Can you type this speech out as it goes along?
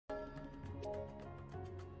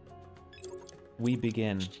We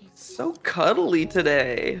begin. So cuddly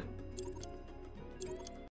today.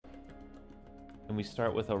 And we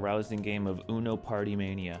start with a rousing game of Uno Party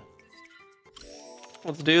Mania.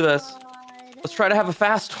 Let's do this. Let's try to have a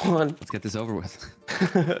fast one. Let's get this over with.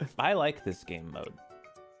 I like this game mode.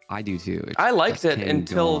 I do too. I liked it can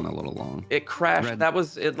until go on a little long. It crashed.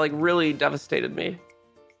 It like really devastated me.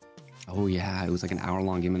 Oh yeah, it was like an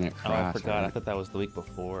hour-long game and then it Oh, I crashed. forgot. I thought that was the week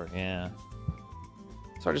before. Yeah.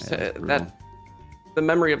 So I just Yeah, that the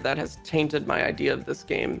memory of that has tainted my idea of this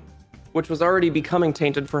game, which was already becoming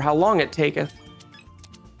tainted for how long it taketh.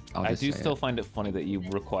 I do still find it funny that you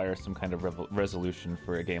require some kind of resolution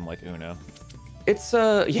for a game like Uno. It's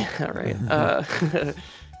yeah, right.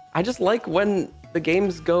 I just like when the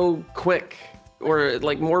games go quick, or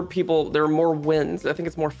like more people. There are more wins. I think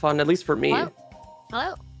it's more fun, at least for me. Hello?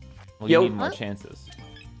 Hello? Well, Yo. you need more Hello? chances.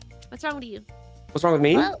 What's wrong with you? What's wrong with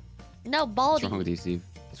me? Hello? No, What's Baldy. wrong with you, Steve?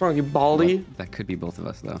 What's wrong with you, Baldy? Well, that could be both of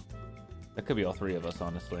us, though. That could be all three of us,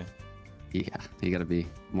 honestly. Yeah, you gotta be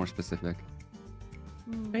more specific.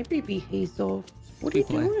 My baby Hazel. What are you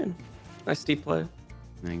Steep play. doing? Nice steep play.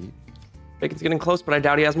 Thank you. Bacon's getting close, but I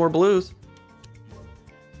doubt he has more blues.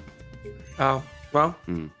 Oh, well,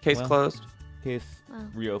 case Well. closed. Case Wow.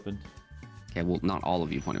 reopened. Okay, well, not all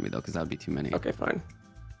of you pointed me though, because that would be too many. Okay, fine.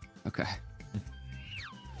 Okay.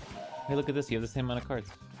 Hey, look at this. You have the same amount of cards.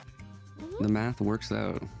 The math works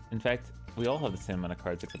out. In fact, we all have the same amount of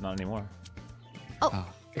cards, except not anymore. Oh,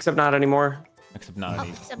 Except not anymore. Except not Oh,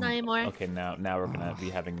 any. except not anymore. Okay, now we're gonna be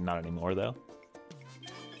having not anymore though.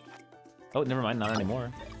 Oh, never mind. Not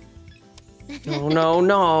anymore. No, no,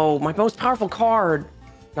 no. My most powerful card.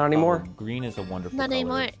 Not anymore. Oh, green is a wonderful Not color,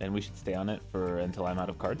 anymore. and we should stay on it for until I'm out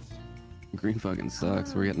of cards. green fucking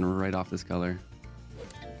sucks. We're getting right off this color.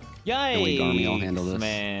 Yikes! Garmy, I'll handle this.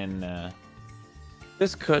 Man.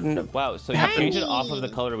 This couldn't have. Wow, so you change it off of the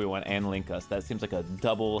color we want and link us. That seems like a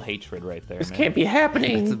double hatred right there. This man. can't be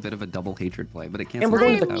happening. It's a bit of a double hatred play, but it can't. And we're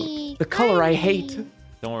going to Garmy, the color I Garmy. hate.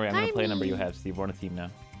 Don't worry, I'm gonna play a number you Garmy. have, Steve. We're on a team now.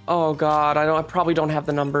 Oh God, I probably don't have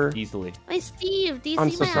the number. Easily. Hey, Steve, do you I'm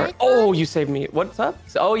see so my sorry. icon? Oh, you saved me. What's up?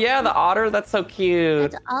 Oh yeah, the otter. That's so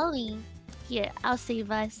cute. That's Ollie. Here, I'll save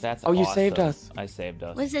us. That's Oh, you awesome. saved us. I saved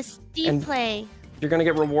us. What's this Steve And- play? You're gonna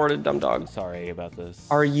get rewarded, dumb dog. Sorry about this.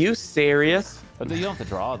 Are you serious? But you don't have to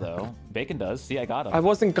draw though. Bacon does. See, I got him. I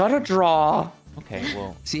wasn't gonna draw. Okay,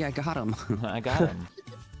 well, See, I got him. I got him.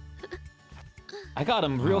 I got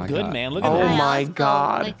him real my good, God. man. Look at Oh that. my also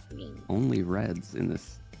God. like green. Only reds in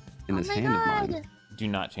this Oh my hand of mine. God. Do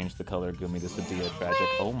not change the color, Gumi. This would be a tragic.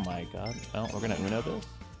 Oh my god. Oh, we're gonna Uno this?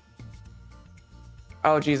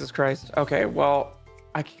 Oh Jesus Christ. Okay, well,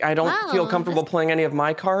 I don't feel Wow, comfortable playing any of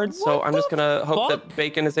my cards, so What I'm just the gonna hope that fuck?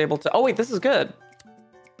 Bacon is able to. Oh wait, this is good.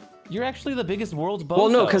 You're actually the biggest world's bozo. Well,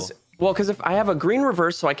 no, because if I have a green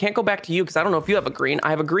reverse, so I can't go back to you because I don't know if you have a green. I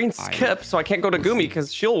have a green skip, so I can't go to Gumi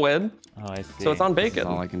because she'll win. Oh, I see. So it's on That's Bacon.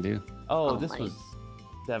 all I can do. Oh, Oh this my- was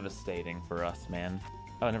devastating for us, man.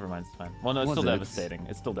 Oh, never mind. It's fine. Well, no, it's Was still it? devastating.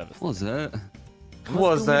 It's still devastating. What was that? Unless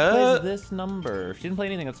Was Gumi plays it? this number? She didn't play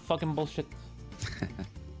anything. That's fucking bullshit.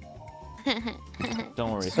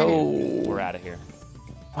 Don't worry. So- we're out of here.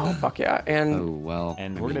 Oh fuck yeah! And Oh well.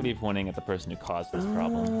 And I we're gonna mean, be pointing at the person who caused this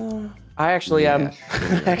problem. I actually am. yeah,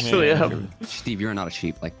 sure. Actually Yeah, am. Steve, you're not a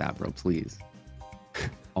sheep like that, bro. Please.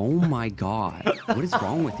 Oh my God. What is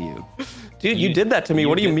wrong with you? Dude, you did that to me. you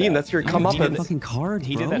What do you did mean? that. That's your You Come up did with comeuppance. fucking cards,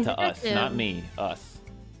 He bro. did that to us, Him. not me. Us.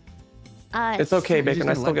 It's okay, You're just Bacon. I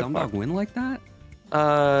gonna still let get Dumb Dog fucked. win like that? No, Bro,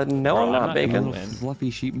 I'm I'm not not Bacon. gonna Little win. fluffy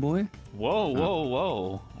sheep boy. Whoa, whoa,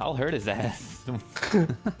 whoa! I'll hurt his ass.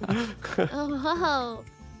 Oh,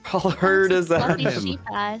 All heard is that. fluffy him. sheep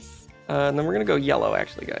ass. And then we're gonna go yellow,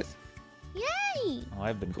 actually, guys. Yay! Oh,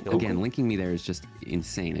 I've been killed. Again, linking me there is just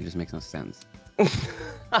insane. It just makes no sense.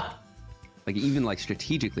 Like even like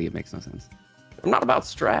strategically, it makes no sense. I'm not about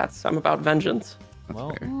strats. I'm about vengeance. That's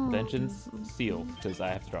Well, fair. vengeance sealed because I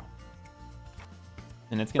have to draw.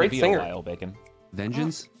 And it's gonna Great be singer. a while, Bacon.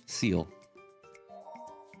 Vengeance, seal.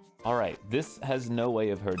 All right, this has no way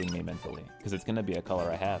of hurting me mentally because it's gonna be a color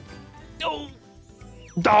I have. No!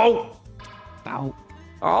 Ow.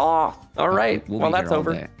 Oh, all right. We'll Well, be that's here all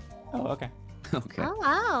over. day. Oh, okay. Okay. Oh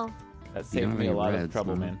wow. That You saved don't me a have lot any of reds,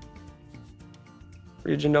 trouble, huh? man.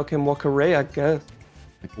 Ryujinoken Wakare, I guess.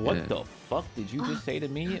 What Yeah. the fuck did you just say to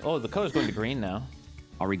me? Oh, the color's going to green now.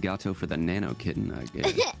 Arigato for the nano kitten, I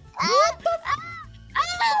guess.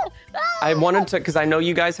 I wanted to, because I know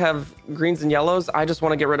you guys have greens and yellows. I just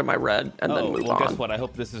want to get rid of my red and then Oh, move well, on. guess what? I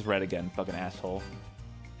hope this is red again, fucking asshole.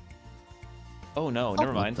 Oh no,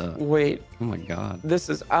 never What mind. the- Wait, Oh my god. this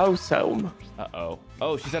is awesome. Uh-oh.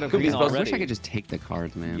 Oh, she's out of Could be green supposed- I wish I already. could just take the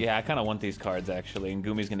cards, man. Yeah, I kind of want these cards actually, and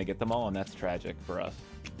Gumi's gonna get them all, and that's tragic for us.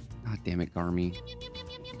 God damn it, Garmy.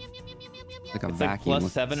 Like a It's like vacuum. plus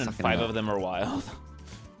Let's 7 and suck it 5 up. of them are wild.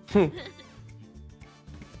 We're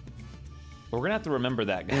gonna have to remember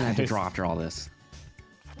that, And I have to guys. draw after all this.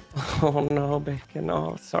 Oh no, Bacon.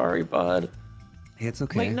 Oh, sorry, bud. Hey, it's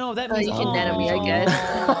okay. Wait, no, that Oh, means you can nano me, I guess.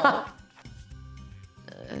 Oh.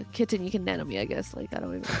 Kitten, you can nano me, I guess. Like, I don't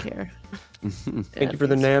even care. Thank you for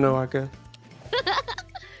the nano, I guess.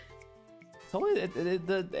 It's always,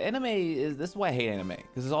 the anime is. This is why I hate anime,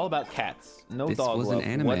 because it's all about cats. No This dog was an love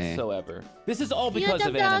anime. whatsoever. This is all You because dumb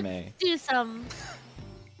of dog. anime. Do some.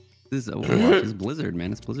 This is Overwatch. This is Blizzard,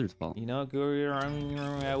 man. It's Blizzard's fault. You know, Guru,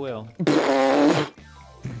 I will.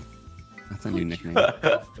 That's a new nickname.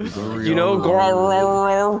 You know,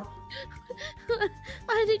 grrr.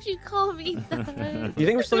 Why did you call me that? You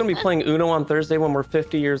think we're still gonna be playing Uno on Thursday when we're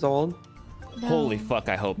 50 years old? No. Holy fuck!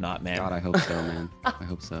 I hope not, man. God, I hope so, man. I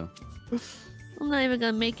hope so. I'm not even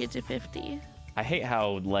gonna make it to 50. I hate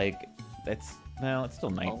how like it's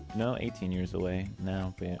still Oh. 18 years away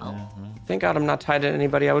now. But, Oh. no. Thank God I'm not tied to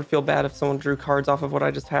anybody. I would feel bad if someone drew cards off of what I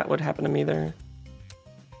just had. What happened to me there?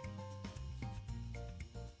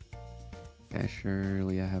 Okay,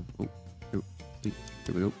 surely I have. Oh, here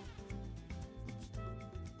we go.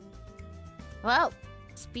 Well,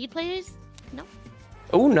 speed players? No.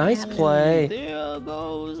 Oh, nice play. There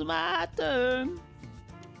goes my turn.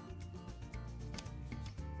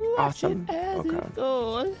 Awesome. Watch it as Okay. it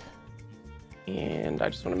goes. And I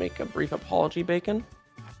just want to make a brief apology, Bacon.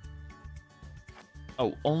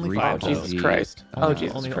 Oh, only Brief 5. Oh, though. Jesus Christ. Oh, no.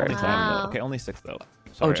 Jesus only Christ. 7 though. Wow. Okay, only 6 though.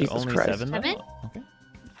 Sorry, Jesus only Christ. 7 though. 7? Okay.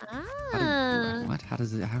 Ah. What? How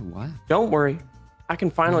does it? How? What? Don't worry. I can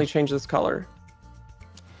finally change this color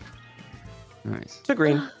Nice. to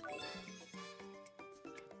green.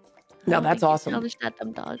 Now I don't that's think you awesome. challenged that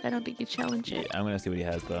dumb dog. I don't think you challenge Yeah, it. I'm gonna see what he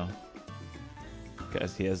has though.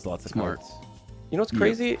 Because he has lots of Smart. cards. You know what's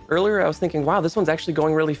crazy? Earlier I was thinking, wow, this one's actually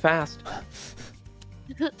going really fast.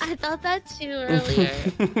 I thought that too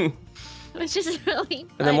earlier, which is really funny.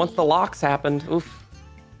 And then once the locks happened, oof,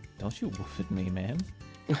 Don't you woof at me, man.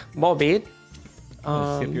 more beat.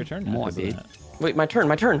 Skip your turn now. more 'cause of bid. that. Wait, my turn.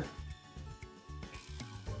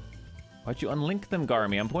 Why'd you unlink them,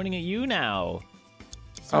 Garmy? I'm pointing at you now.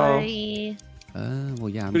 Sorry. Well,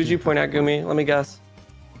 yeah. Who did you point at, Gumi? Let me guess.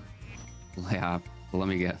 Yeah. Well, let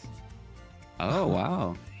me guess. Oh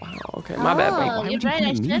wow. Wow, okay, my bad. Oh, Bacon. why you're would you right. I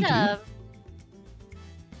point at me, should dude? have.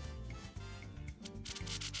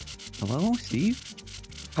 Hello, Steve.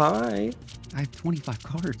 Hi. I have 25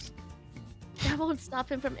 cards. That won't stop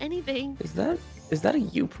him from anything. Is that a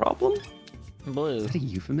you problem? Blue. Is that a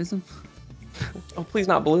euphemism? Oh, please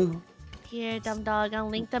not blue. Here, dumb dog. I'll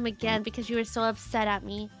link them again because you were so upset at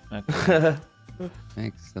me. Okay.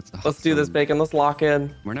 Thanks. That's Let's do this, awesome. Bacon. Let's lock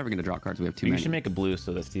in. We're never gonna draw cards. We have too You many. should make a blue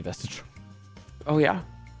so that Steve has to draw. Oh yeah.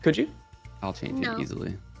 Could you? I'll change No. it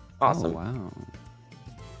easily. Awesome. Oh, wow.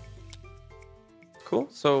 Cool.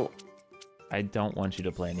 So I don't want you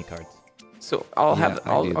to play any cards. I'll Yeah, have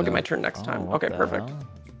I I'll do, get my though. turn next time. Oh, what Okay, the perfect. hell?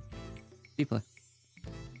 You play.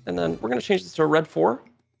 And then we're gonna change this to a red 4.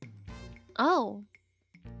 Oh.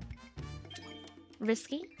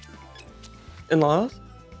 Risky? In-laws.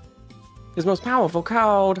 His most powerful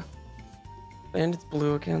card. And it's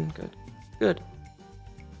blue again. Good. Good.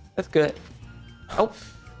 That's good. Oh,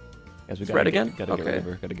 Guys, we It's red again? Gotta get rid Okay. of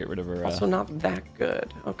her. Gotta get rid of her. also not that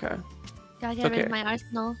good. Okay. Gotta get rid Okay. of my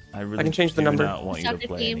arsenal. I really can change the do number. not want you to Soccer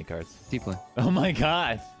play team. any cards. Steve play. Oh my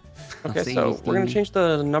god. Okay, Say so Steve. we're gonna change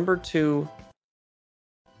the number to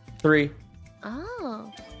 3.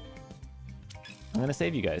 Oh. I'm gonna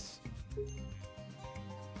save you guys.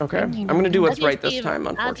 Okay. I'm gonna do what's I'll right this Steve. time,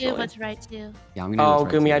 I'll do unfortunately. what's right too. Yeah, I'm gonna. Oh, do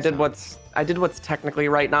what's right Gumi, too I this did time. I did what's technically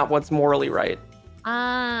right, not what's morally right.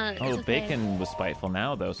 Ah. Oh, it's okay. Bacon was spiteful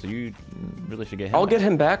now though, so you really should get him. I'll back. get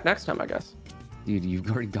him back next time, I guess. Dude, you've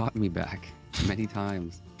already got me back many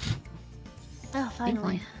times. Oh,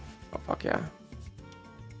 finally. Oh fuck yeah.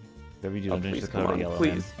 Whatever you do, Oh, don't change please, the come color on, to yellow.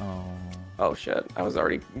 please. Man. Oh shit. I was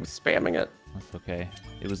already spamming it. Oh, that's okay.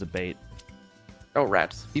 It was a bait. Oh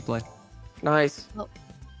rats. Steve play. Nice. Oh.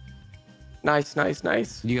 Nice, nice,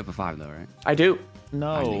 nice. You have a 5 though, right? I do.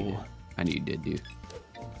 No. I knew you did, dude.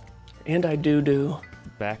 And I do.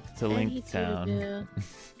 Back to I Link need to Town.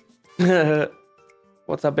 do-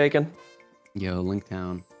 What's up, Bacon? Yo,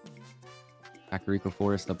 Linktown. Kakariko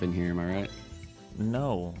Forest up in here, am I right?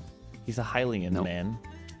 No. He's a Hylian Nope. man.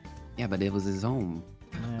 Yeah, but it was his home.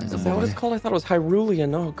 As a Is that what boy. it's called? I thought it was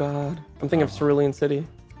Hyrulean. Oh god. I'm thinking of Oh. Cerulean City.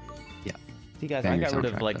 See, guys, I Banger got rid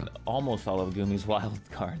of soundtrack, like though. almost all of Gumi's wild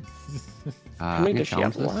cards. How many does she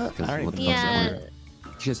have left? Yeah,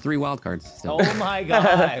 She has 3 wild cards still. Oh my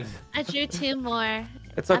god! I drew 2 more.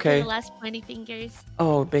 It's After okay. the last pointy fingers.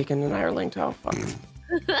 Oh, Bacon and I are linked. Oh, fuck.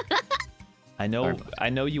 I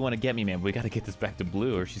know you want to get me, man. But we got to get this back to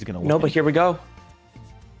blue, or she's gonna win. No, but here we go.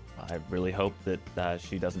 I really hope that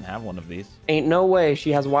she doesn't have one of these. Ain't no way.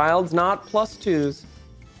 She has wilds, not +2s.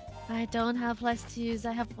 I don't have +2s.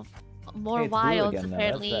 I have more Hey, it's blue wilds, again, though.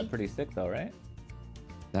 apparently. That's pretty sick, though, right?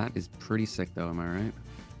 That is pretty sick, though. Am I right?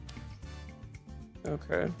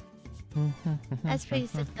 Okay. That's pretty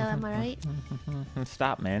sick, though. Am I right?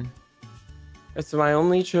 Stop, man. It's my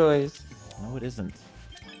only choice. No, it isn't.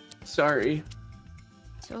 Sorry.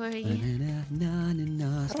 Sorry. How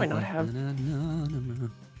do I not have...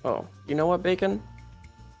 Oh, you know what, Bacon?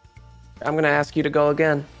 I'm gonna ask you to go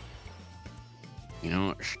again. You know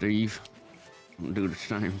what, Steve? I'm gonna do the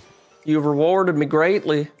same. You've rewarded me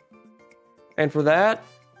greatly. And for that,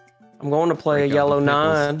 I'm going to play Break a out yellow the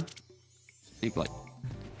pickles. 9. Steve, like,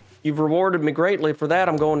 You've rewarded me greatly. For that,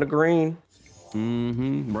 I'm going to green.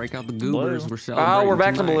 break out the goobers. Blue. We're celebrating Oh, we're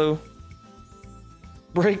back tonight. to blue.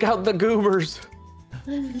 Break out the goobers.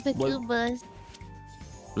 The What? Goombas.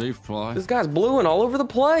 Steve, fly. This guy's blueing all over the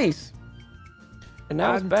place. And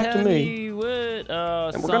now it's back to me. You what,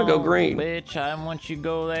 And we're gonna go green. Bitch, I want you to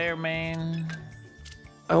go there, man.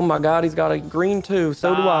 Oh my god, he's got a green too.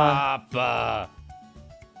 So do I. Stop,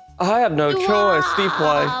 I have no choice. Steve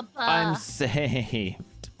play. I'm saved.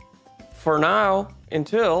 For now,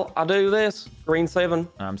 until I do this. Green 7.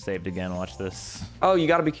 I'm saved again. Watch this. Oh, you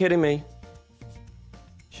gotta be kidding me.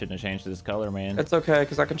 Shouldn't have changed this color, man. It's okay,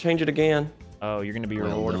 because I can change it again. Oh, you're gonna be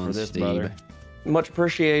Well rewarded done, for this, Steve. brother. Much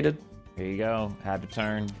appreciated. Here you go. Happy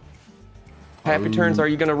turn. Happy turns. Are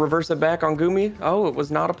you gonna reverse it back on Gumi? Oh, it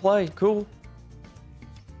was not a play. Cool.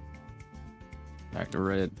 Back to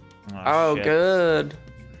red. Oh, shit. good.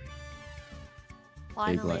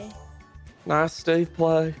 Finally. Nice Steve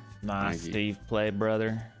play. Nice, Thank you. Steve play,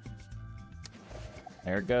 brother.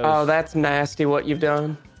 There it goes. Oh, that's nasty what you've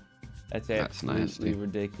done. That's That's absolutely nasty.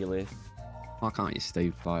 ridiculous. Why can't you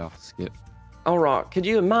Steve fly off skip? All right, could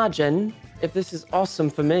you imagine if this is awesome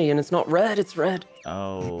for me and it's not red, it's red?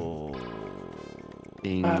 Oh.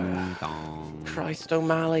 Ding Ah. dong. Christ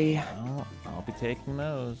O'Malley. Well, I'll be taking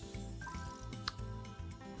those.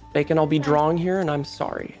 Bacon, I'll be drawing here and I'm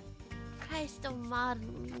sorry. Christ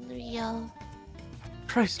Mario.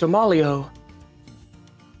 Christ O'Malio.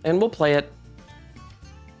 And we'll play it.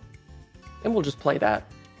 And we'll just play that.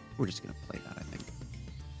 We're just gonna play that, I think.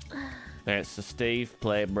 That's the Steve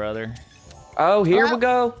play, brother. Oh, here we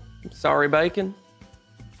go. Sorry, Bacon.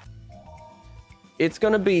 It's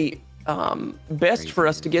gonna be best for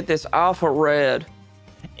us to get this off of red.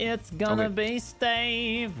 It's gonna Okay. be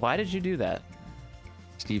Steve. Why did you do that?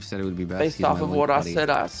 Steve said it would be best. Based He's off my of link what I buddy. said,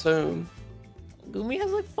 I assume. Gumi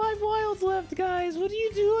has like 5 wilds left, guys. What are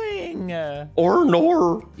you doing? Or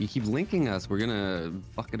nor. You keep linking us. We're gonna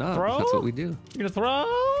fuck it up. Throw? That's what we do. You gonna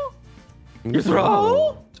throw? Your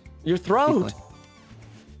throat? Your Steve, throat. like,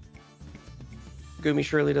 Gumi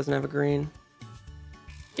surely doesn't have a green.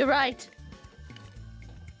 You're right.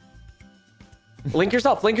 Link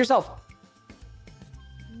yourself. Link yourself.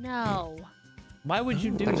 No. Why would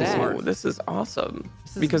you do I just- that? oh, this is awesome.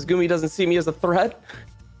 This is- Because Gumi doesn't see me as a threat.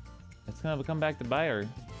 It's gonna come back to bite her.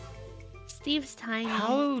 Steve's tiny.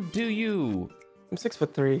 How do you? I'm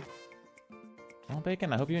 6'3". Well,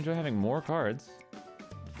 Bacon, I hope you enjoy having more cards.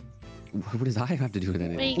 what does I have to do with What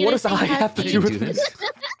are anything? you What gonna does say, I have to Husky? do Do with this?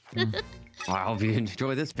 Well, I hope you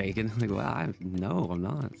enjoy this, Bacon. Like, well, no, I'm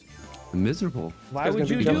not. I'm miserable. Why Guys would gonna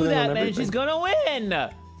you be do jumping in that, on man? everything. She's gonna win.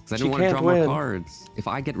 'Cause I She didn't want to can't draw more win. cards. If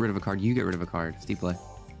I get rid of a card, you get rid of a card. Steve play.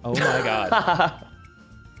 Oh my god.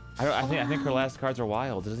 I think her last cards are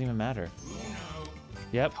wild. It doesn't even matter.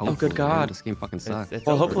 Yep. Oh, good Hopefully, God. man, This game fucking sucks. it's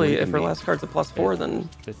Well, over. hopefully, if her me. last card's a +4, then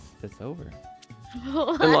It's over.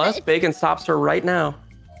 What? unless Bacon stops her right now.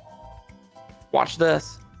 Watch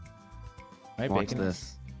this. Right, Watch Bacon?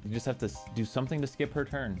 this. You just have to do something to skip her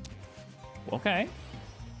turn. Okay.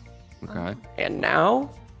 Okay. And now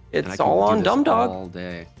And I it's can all do on this Dumb Dog. all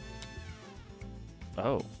day.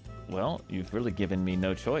 Oh, well, you've really given me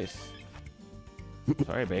no choice.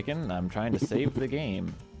 Sorry, Bacon. I'm trying to save the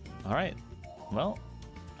game. All right. Well,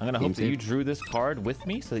 I'm gonna Game hope that you saved. drew this card with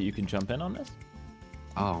me so that you can jump in on this.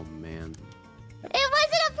 Oh man. It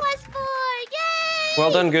wasn't a +4. Yay!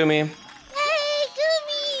 Well done, Gumi. Yay,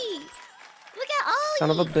 Gumi! Look at all Son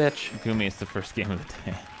of a you. bitch. Gumi, it's the first game of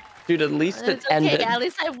the day. Dude, at least it It's okay. ended. At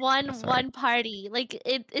least I won Sorry. one party. Like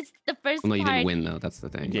it's the first Well, no, you party. didn't win though. That's the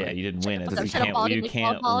thing. Yeah, Like, you didn't win. Shut It's, up, you shut up, can't, Baldy you McBall.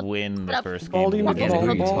 can't win the Shut up. first Baldy game. of the Again, who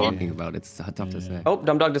are you McBall. talking about? It's tough to say. Oh,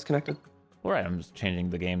 Dumb Dog disconnected. All right, I'm just changing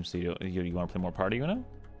the game. So you want to play more party, Uno?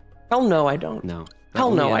 Hell no, I don't. No. Hell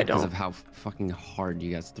Only no, ended I Because don't. of how fucking hard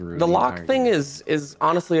you guys threw. The lock entire thing game. is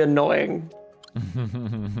honestly annoying.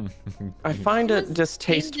 I find He it was the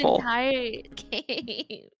distasteful. entire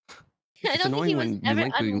game. I It's don't think he annoying was when you ever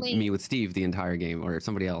link me unlinked. with Steve the entire game or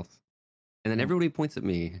somebody else, and then everybody points at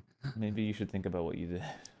me. Maybe you should think about what you did.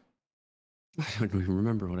 I don't even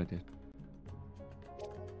remember what I did.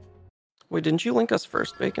 Wait, didn't you link us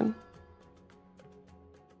first, Bacon?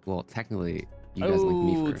 Well, technically, you guys linked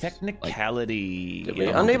me first. Technicality. Did we?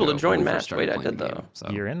 a month Unable to ago join when we match. first started Wait, I playing did the though. game, so.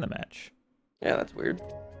 You're in the match. Yeah, that's weird.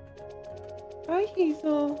 Hi,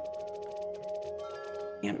 Hazel.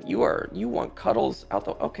 Damn, you want cuddles out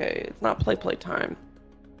the. Okay, it's not play time.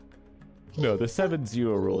 No, the 7-0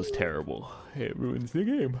 rule is terrible. It ruins the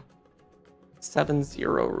game. 7-0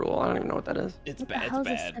 rule. I don't even know what that is. It's What the bad. hell It's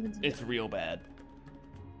is a bad. 7-0? It's real bad.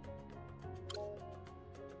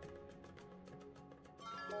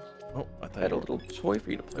 Oh, I I thought had a you little toy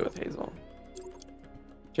for you to play with, Hazel.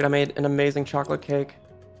 Dude, I made an amazing chocolate cake.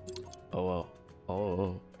 Oh,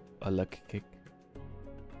 a lucky kick.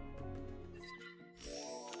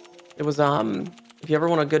 It was if you ever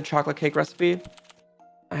want a good chocolate cake recipe,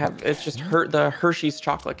 it's just the Hershey's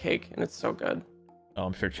chocolate cake, and it's so good. Oh,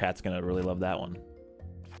 I'm sure chat's gonna really love that one.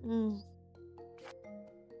 Mm.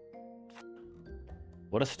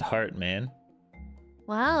 What a start, man.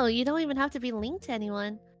 Wow, you don't even have to be linked to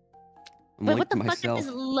anyone. I'm But what linked the fuck? I myself.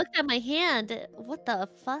 just looked at my hand. What the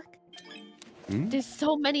fuck? Hmm? There's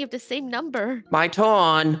so many of the same number. My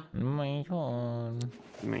turn. My turn.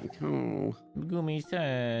 Oh.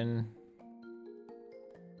 Gumi-san.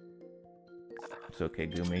 It's okay,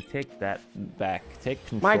 Gumi. Take that back. Take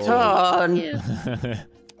control. My turn. Ew.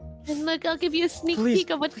 And look, I'll give you a sneak Please,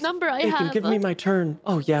 peek of what number I Bacon, have. give me my turn.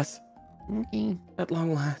 Oh yes, Okay. at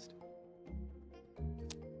long last.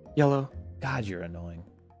 Yellow. God, you're annoying.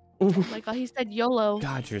 Oh my god, he said YOLO.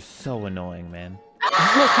 God, you're so annoying, man. This is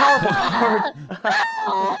the most powerful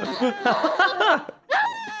card.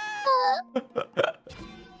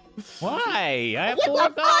 Why? I have What 4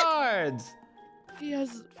 the fuck? cards. He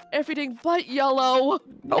has everything but yellow.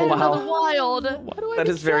 Oh, and wow. another wild. Why do I That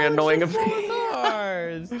get is very charged annoying for of 4 me.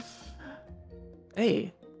 cards?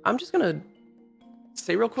 Hey, I'm just gonna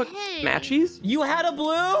say real quick, Hey. matchies. You had a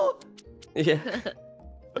blue? Yeah.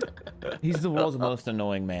 He's the world's most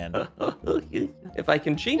annoying man. If I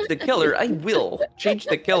can change the killer, I will change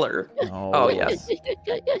the killer. Oh yes.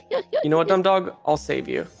 You know what, Dumb Dog? I'll save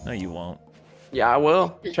you. No, you won't. Yeah, I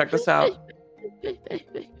will. Check this out.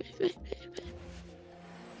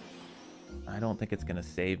 I don't think it's gonna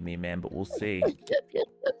save me, man, but we'll see.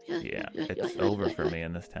 Yeah, it's over for me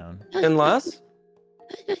in this town. Unless.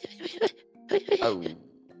 Oh.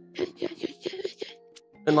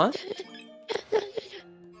 Unless.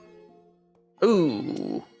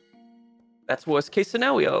 Ooh. That's worst case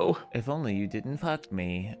scenario. If only you didn't fuck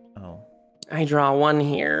me. Oh. I draw one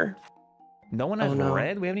here. No one Oh, has no.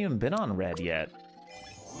 red? We haven't even been on red yet.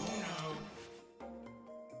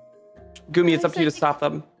 Gumi, it's up to you to stop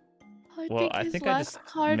them. Well, I think I just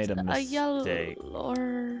made a mistake.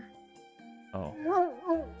 Or... Oh.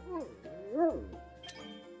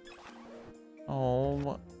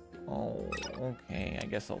 Oh. Oh, okay. I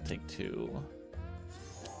guess I'll take 2.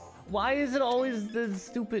 Why is it always the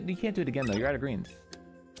stupid... You can't do it again, though. You're out of greens.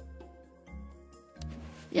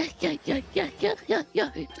 Yeah.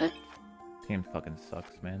 Game fucking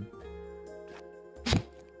sucks, man.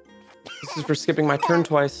 This is for skipping my turn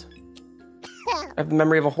twice. I have the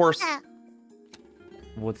memory of a horse.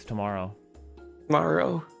 What's tomorrow?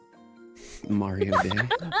 Mario. Mario Day.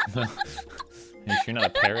 You sure not a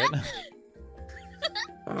parrot?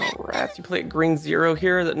 Oh, rats. You play at green 0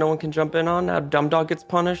 here that no one can jump in on. Now Dumb Dog gets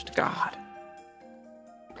punished. God.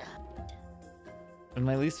 And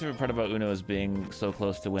my least favorite part about Uno is being so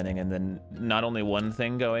close to winning and then not only one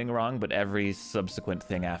thing going wrong, but every subsequent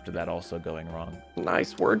thing after that also going wrong.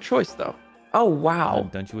 Nice word choice, though. Oh, wow.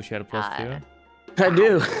 Don't you wish you had a +2? I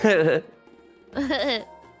do.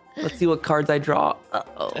 Let's see what cards I draw.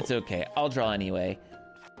 Uh-oh. That's okay. I'll draw anyway.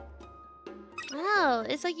 Wow,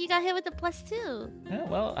 it's like you got hit with the +2. Yeah,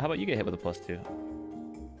 well, how about you get hit with a +2?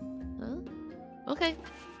 Huh? Okay.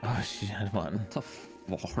 Oh, she had one. What the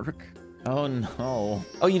fuck? Oh, no.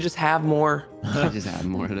 Oh, you just have more. I just had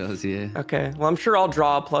more of those, yeah. Okay. Well, I'm sure I'll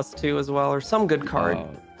draw a +2 as well, or some good card.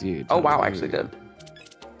 Oh, dude. Oh, wow, I totally. actually did.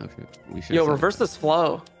 Okay, we should Yo, have reverse said this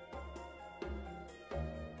flow.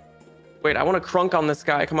 Wait, I want to crunk on this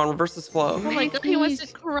guy. Come on, reverse this flow. Oh my god, he wants to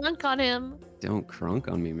crunk on him. Don't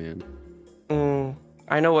crunk on me, man.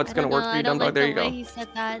 I know what's I gonna don't work know, for you, I don't Dumbo. like There the you go. way he said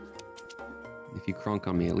that. If you crunk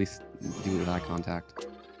on me, at least do it with eye contact.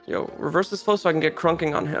 Yo, reverse this flow so I can get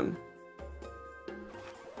crunking on him.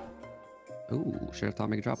 Ooh, should have thought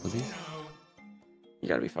make a drop, was he? You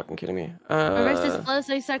gotta be fucking kidding me. Reverse his flow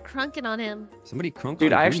so you start crunking on him. Somebody crunk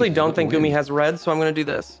Dude, on I actually Gumi. don't What think a Gumi win. has red, so I'm gonna do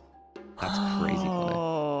this. That's crazy play.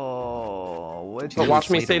 Oh, what? But Gumi watch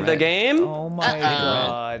me played save the red. game. Oh my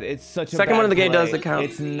god, it's such a Second one bad of the gay play. doesn't count.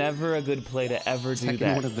 It's never a good play to ever do Second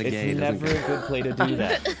that. one of the it's gay doesn't never a count. good play to do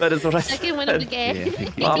that. That is what I Second one of the said.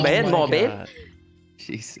 game. Yeah. My bad, my bad. God.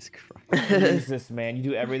 Jesus Christ. Jesus, man, you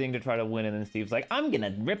do everything to try to win, and then Steve's like, "I'm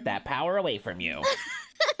gonna rip that power away from you."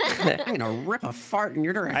 I'm gonna rip a fart in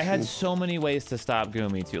your direction. I had so many ways to stop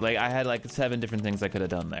Gumi too. Like I had like 7 different things I could have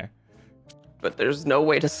done there. But there's no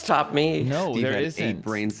way to stop me. No, Steve there had isn't. 8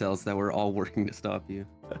 brain cells that were all working to stop you.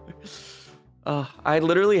 I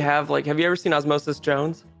literally have like. Have you ever seen Osmosis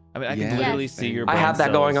Jones? I mean, I Yeah. can literally Yes. see your I brain have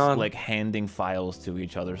that going cells, on. like handing files to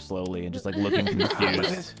each other slowly and just like looking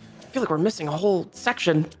confused. I feel like we're missing a whole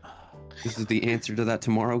section. This is the answer to that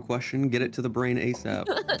tomorrow question. Get it to the brain ASAP.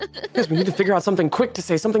 Guys, we need to figure out something quick to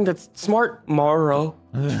say, something that's smart. Morrow.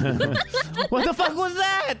 What the fuck was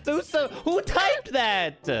that? Who typed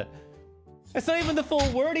that? That's not even the full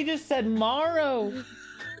word. He just said Morrow.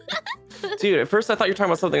 Dude, at first I thought you were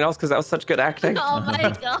talking about something else because that was such good acting. Oh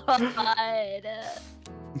my god.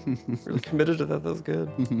 Really committed to that. That was good.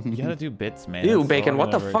 You gotta do bits, man. Ew, That's Bacon, all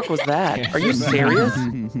what the over. fuck was that? Are you serious?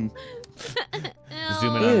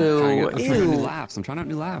 Zooming Ew. on, I'm trying out new Ew. laughs. I'm trying out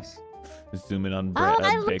new laughs. zooming on Oh,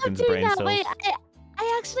 I love Bacon's doing brain that. cells. Wait,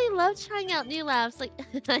 I actually love trying out new laughs. Like.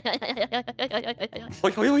 You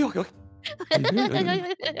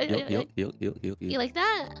like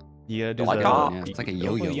that? You gotta do Like the, that? Yeah, it's like a you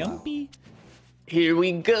go for yo-yo laugh. yumpy. Here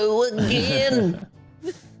we go again.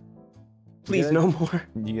 Please, Good. no more.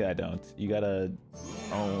 Yeah, don't. You gotta.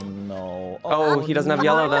 Oh no. Oh, he doesn't have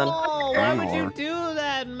yellow then. Oh, why would you Earnor. do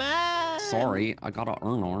that, man? Sorry, I got a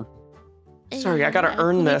Earnor. Sorry, I gotta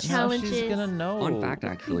earn this. Now she's Challenges. gonna know. Fun fact,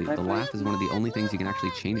 actually, the laugh is one of the only things you can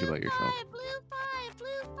actually change about yourself.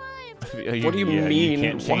 What do you You mean?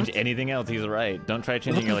 can't change What? anything else. He's right. Don't try What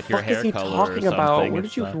changing the like your fuck hair is he color or talking something. about? Where It's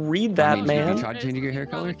did you not- read that, mean, man? you tried changing your hair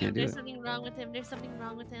color? Can't do There's it. something wrong with him. There's something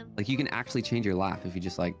wrong with him. Like, you can actually change your laugh if you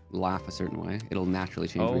just, like, laugh a certain way. It'll naturally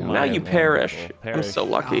change Oh your my Now laugh. you wonderful. perish. I'm Perish. so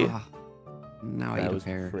lucky. Ah, now I That eat a was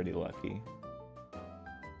pear. pretty lucky.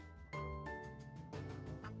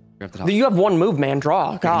 You're up the top. You have one move, man.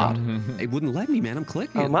 Draw. God. It wouldn't let me, man. I'm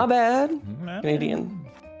clicking. Oh, my bad. Man. Canadian.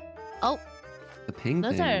 Oh, The ping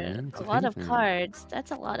those thing, are man. It's a lot ping of thing. cards.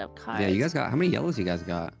 That's a lot of cards. Yeah, you guys got, how many yellows you guys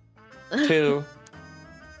got? 2.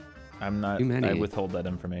 I'm not. Too many. I withhold that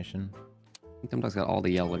information. I think Dumdog's got all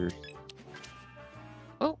the yellers.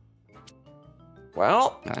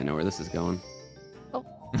 Well. I know where this is going.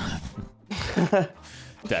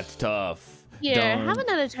 That's tough. Here, Don't- have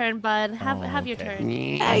another turn, bud. Have Oh, have your okay.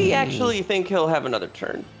 turn. I actually think he'll have another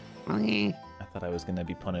turn. I thought I was gonna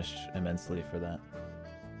be punished immensely for that.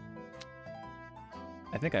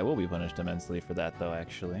 I think I will be punished immensely for that, though.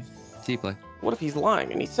 Actually. See you play. What if he's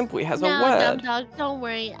lying and he simply has No, a dumb wed? dog, don't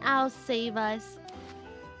worry. I'll save us.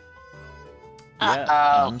 Yeah,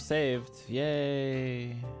 Uh-oh. I'm saved.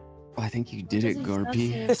 Yay. Oh, I think you did it, Doesn't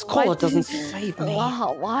Garpy. sound This Why cola did doesn't he- save me.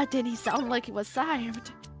 Wow, why did he sound like he was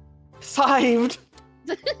saved? Saved.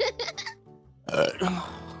 Oh,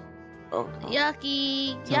 God.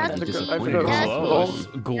 Yucky, Sounds like yucky, disappointed. Gross.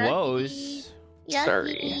 yucky, Gross. yucky,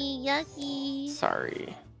 Sorry. yucky.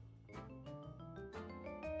 Sorry.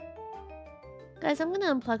 Guys, I'm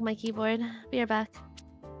gonna unplug my keyboard. Be right back.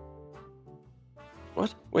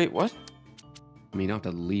 What? Wait, what? I mean, you don't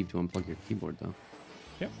have to leave to unplug your keyboard, though.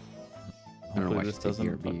 Yep. I don't know why Hopefully she this said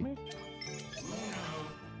doesn't BRB. bug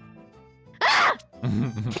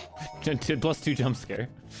me. Plus 2 jump scare.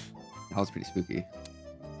 That was pretty spooky.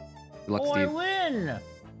 Good luck, Oh, I Steve. win!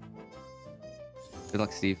 Good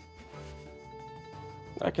luck, Steve.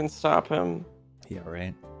 I can stop him. Yeah,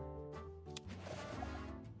 right.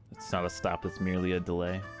 It's not a stop, it's merely a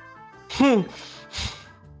delay. It's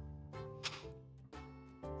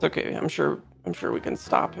okay. I'm sure we can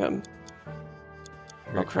stop him.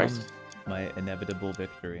 Here Oh, it Christ. comes, my inevitable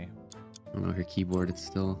victory. I don't know, her keyboard, it's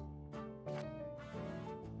still...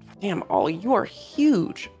 Damn, Ollie, you are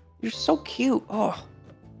huge. You're so cute. Oh.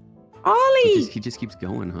 He Ollie! just keeps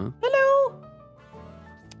going, huh? Hello!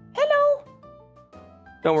 Hello!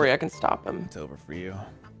 Don't worry, I can stop him. It's over for you.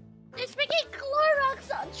 There's freaking Clorox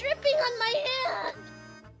dripping on my hand.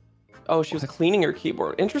 Oh, she was cleaning your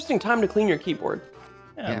keyboard. Interesting time to clean your keyboard.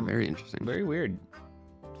 Yeah, very interesting. Very weird.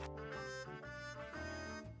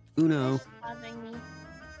 Uno. Bothering me.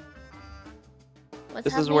 What's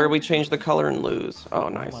This is where we happening? change the color and lose. Oh,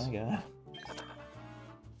 nice. Oh my god.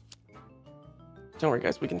 Don't worry,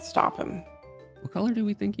 guys. We can stop him. What color do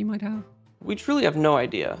we think he might have? We truly have no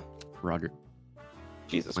idea. Roger.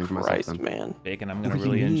 Jesus Playing for myself, Christ, then. man. Bacon, I'm gonna What do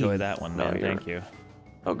you really enjoy mean? that one, No, man. you're- Thank you.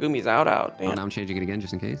 Oh, Gumi's out. Oh, Damn. now I'm changing it again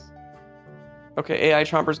just in case. Okay, AI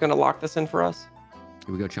Chomper's gonna lock this in for us.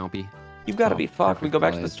 Here we go, Chompy. You've got to Oh, be fucked. We perfect go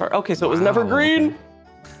back to play. the start. Okay, so it was never Wow, green.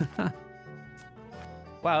 okay.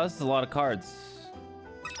 Wow, this is a lot of cards.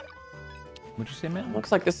 What'd you say, man?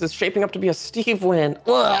 Looks like this is shaping up to be a Steve win.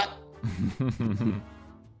 Ugh. And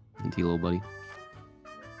little buddy.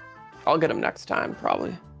 I'll get him next time,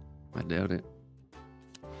 probably. I doubt it.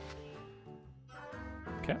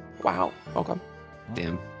 Okay. Wow. Okay.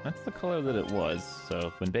 Damn. That's the color that it was.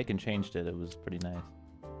 So when Bacon changed it, it was pretty nice.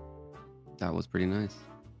 That was pretty nice.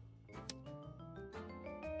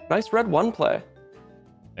 Nice red one play.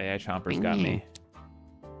 AI Chomper's got me.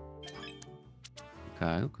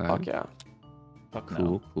 Okay, okay. Fuck yeah. Fuck no.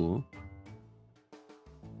 Cool, cool.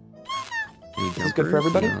 Any Is this good for jumpers?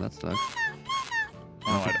 everybody? No, that sucks.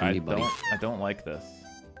 No, Not for anybody. I don't like this.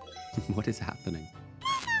 What is happening?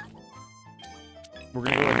 We're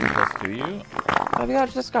gonna go like plus 2 you. Oh my god, I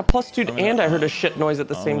just got +2 I'm gonna- and I heard a shit noise at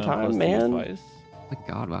the I'm same gonna time, plus 2 man. twice. Oh my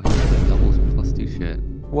god, wow. He has a double +2 shit.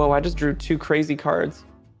 Whoa, I just drew 2 crazy cards.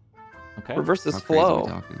 Okay. Reverse this How crazy are we flow.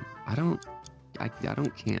 talking? I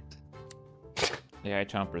don't can't. AI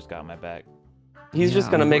Chomper's got my back. He's Yeah,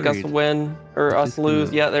 just gonna I'm make us worried. win or He's us just gonna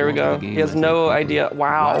lose. Yeah, there we blow go. the game, He has I think, no quickly. idea.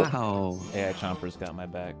 Wow. Wow. AI Chomper's got my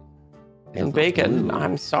back. It's And not Bacon, blue.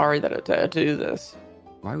 I'm sorry that I had to do this.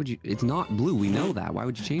 Why would you? It's not blue. We know that. Why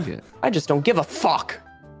would you change it? I just don't give a fuck.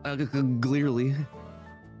 Clearly.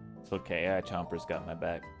 It's okay. AI Chomper's got my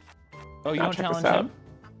back. Oh, you Now don't check this challenge out. him?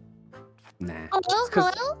 Nah. Hello,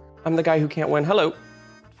 'cause- hello. I'm the guy who can't win. Hello.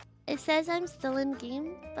 It says I'm still in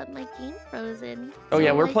game, but my game frozen. Oh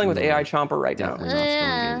yeah, So, we're like, playing with AI Chomper right now. Definitely not Yeah.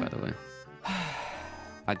 still in the game, by the way.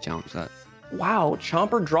 I'd challenge that. Wow,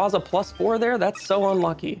 Chomper draws a +4 there? That's so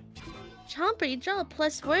unlucky. Chomper, you draw a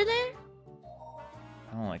 +4 there?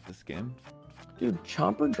 I don't like this game. Dude,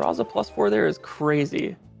 Chomper draws a +4 there is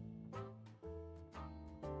crazy.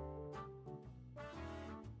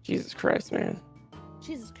 Jesus Christ, man.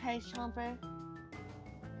 Jesus Christ, Chomper.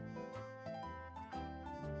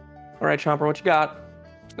 All right, Chomper, what you got?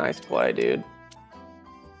 Nice play, dude.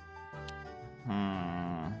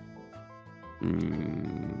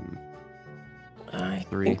 Mm, I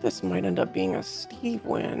 3. think this might end up being a Steve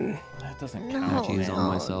win. That doesn't No, count. cheese man. on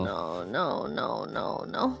myself.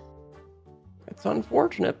 no. It's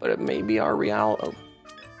unfortunate, but it may be our reality.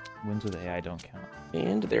 Wins with AI don't count.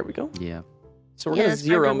 And there we go. yeah. So we're Yeah, gonna that's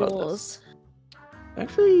zero part of the mode rules. this.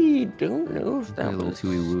 Actually, don't know if Play a that little was...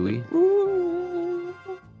 tooey wooey. Ooh.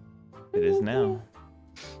 It is now.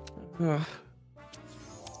 Ugh.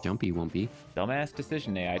 Jumpy wumpy. Dumbass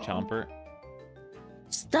decision, AI Chomper.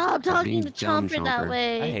 Stop You're talking being to dumb, Chomper that Chomper.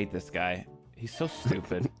 way. I hate this guy. He's so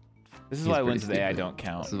stupid. This is He's why pretty wins with AI stupid. don't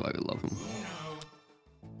count. This is why we love him.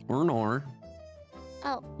 Or nor.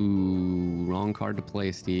 Oh, Ooh, wrong card to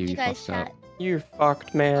play, Steve. you You guys fucked up. chat. You're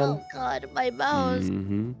fucked, man. Oh god, my mouse.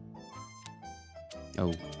 Mm-hmm.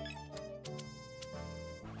 Oh,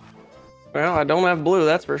 Well, I don't have blue,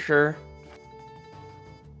 that's for sure.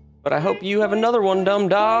 But I hope you have another one, dumb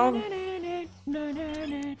dog.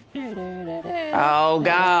 Oh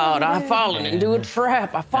god, I've fallen into a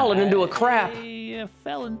trap. I've fallen into a crap. I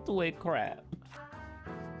fell into a crap.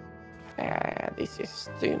 Ah, this is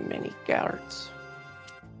too many cards.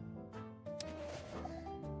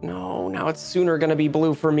 No, now it's sooner gonna be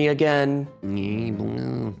blue for me again. yeah,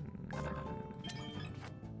 blue.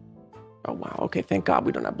 Oh wow, okay, thank god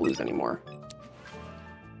we don't have blues anymore.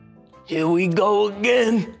 Here we go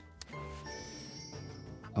again.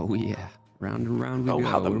 Oh yeah, round and round we Oh go.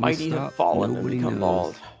 how the Where we mighty have stop, fallen and nobody become knows.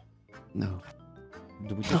 bald. No.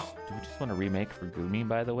 Do we just want to remake for Gumi,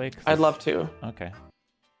 by the way? 'Cause I'd it's- love to. Okay.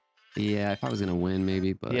 Yeah, if I was gonna win,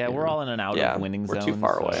 maybe, but Yeah, you we're know, all in and out Yeah, of winning we're zone. too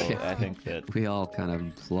far so away. I think that. we all kind of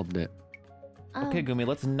flubbed it. Okay, Gumi,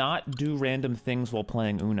 let's not do random things while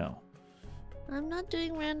playing Uno. I'm not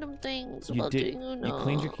doing random things You while did. doing Uno. You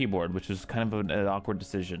cleaned your keyboard, which was kind of an awkward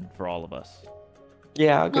decision for all of us.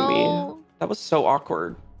 Yeah, Gumi. No, That was so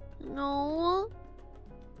awkward. no.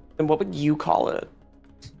 Then what would you call it?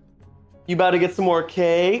 You about to get some more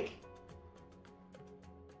cake?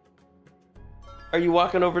 Are you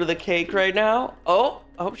walking over to the cake right now? Oh,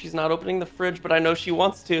 I hope she's not opening the fridge, but I know she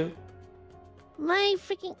wants to. My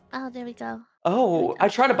freaking. Oh, there we go. Oh, I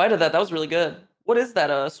tried a bite of that. That was really good. What is that?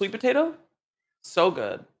 A sweet potato? So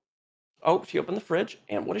good. Oh, she opened the fridge,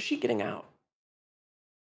 and what is she getting out?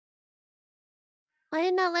 Why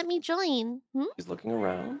did not let me join? Hmm? She's looking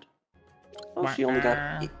around. Oh,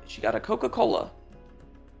 she got a Coca-Cola.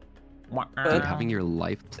 Dude, having your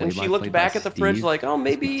life play And she looked back at the fridge like, oh,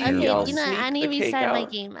 maybe Okay, I'll you know, I sneak need to the cake restart my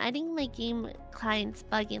out. game. I think my game client's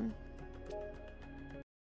bugging.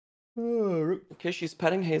 Okay, she's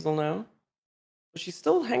petting Hazel now. But she's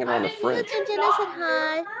still hanging around the fridge. Jenna said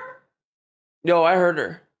hi. Yo, I heard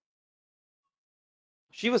her.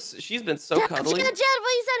 She's been so cuddly. Jenna said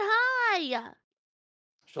hi.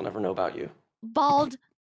 She'll never know about you. Bald.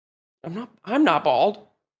 I'm not bald.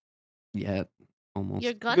 Yeah, almost.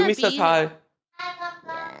 You're gonna Gumi be. says hi.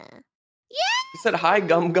 Yeah. He said hi,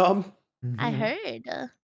 Gum Gum. I heard.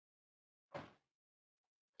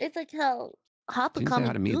 It's like how Hopper Didn't say called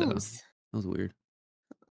hi to me me, though. Gooms. That was weird.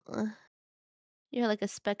 You're like a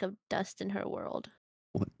speck of dust in her world.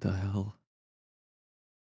 What the hell?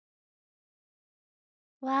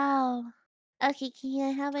 Wow. Okay, can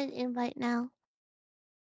I have an invite now?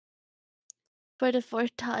 For the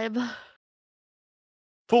fourth time.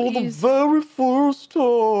 For the Please. very first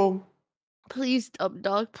time. Please, dumb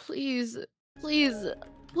dog. Please. Please.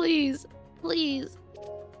 Please. Please.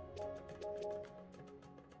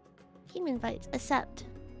 Team invites. Accept.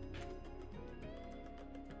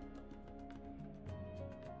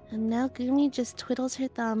 And now Gumi just twiddles her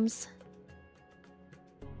thumbs.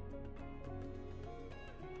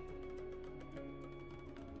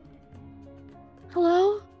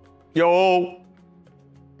 Hello? Yo.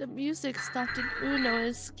 The music stopped in Uno and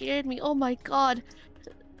it scared me. Oh my god.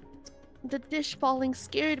 The dish falling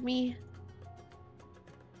scared me.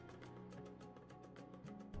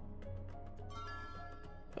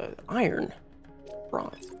 Iron.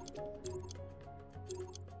 Bronze.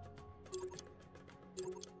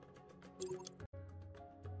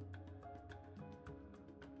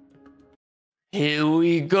 Here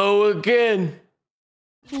we go again.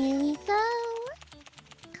 Here we go.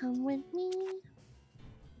 Come with me.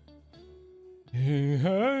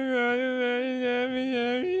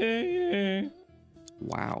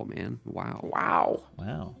 Wow, man. Wow. Wow.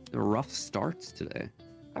 Wow. The rough starts today.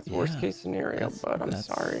 That's worst Yeah, case scenario, but I'm that's-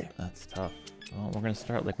 sorry. That's tough. Well, we're gonna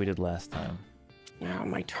start like we did last time. Now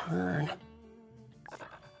my turn.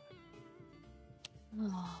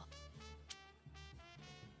 Oh.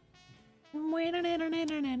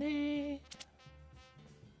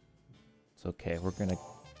 It's okay. We're gonna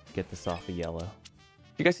get this off of yellow.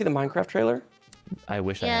 You guys see the Minecraft trailer? I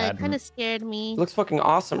wish I Yeah, had. it kind of scared me. It looks fucking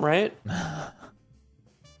awesome, right?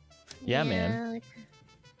 Yeah, man.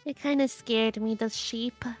 It kind of scared me, the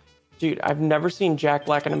sheep. Dude, I've never seen Jack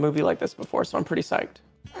Black in a movie like this before, so I'm pretty psyched.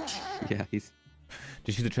 Yeah, he's Did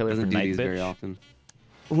you see the trailer for doesn't do Night these very Bitch? often.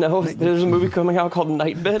 No, there's a movie coming out called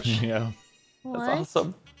Night Bitch. Yeah. What? That's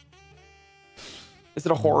awesome. Is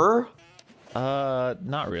it a horror?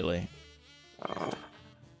 Not really. Oh.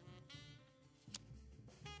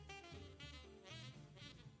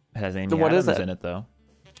 It has Amy So what is Adams it? in it though.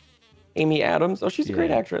 Amy Adams? Oh, she's a great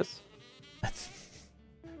Yeah. actress.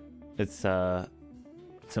 It's a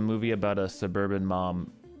movie about a suburban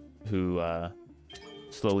mom who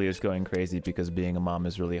slowly is going crazy because being a mom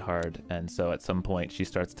is really hard, and so at some point she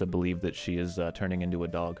starts to believe that she is turning into a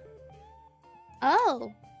dog.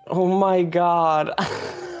 Oh. Oh my god.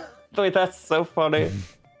 Wait, that's so funny.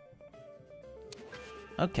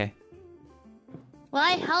 Okay. Well,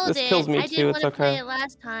 I held This it. kills me I too, didn't it's want to play okay. it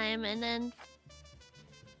last time, and then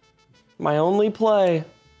My only play.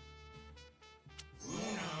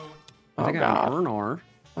 I Oh think I got god. an R&R.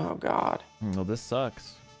 Oh god. Well, this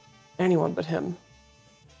sucks. Anyone but him.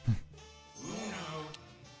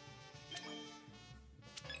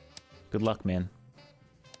 Good luck, man.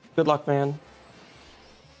 Good luck, man.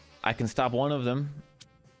 I can stop one of them.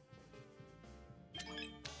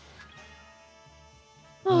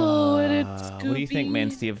 oh, and it's What do you think, man,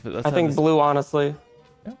 Scooby. Steve? Let's I have think this- blue, honestly.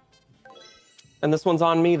 Yeah. And this one's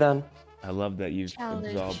on me then. I love that you've Challenge.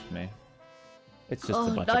 absolved me. It's just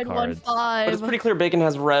Oh, a bunch of cards. 'But it's 915. pretty clear Bacon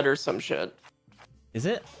has red or some shit. Is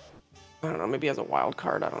it? I don't know, maybe he has a wild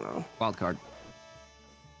card, I don't know. Wild card.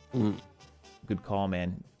 Good call,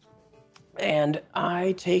 man. And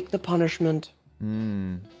I take the punishment.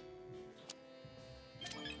 Hmm.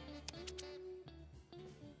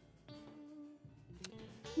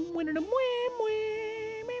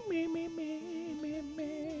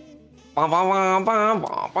 Bum, bum, bum, bum,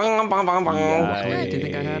 bum, bum, bum, bum, bum. color do you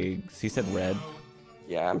think I had? Yikes. He said red.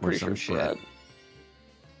 Yeah, I'm pretty sure some it's shit. red.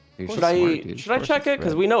 You're Should so I smart, dude. should I course check it's it?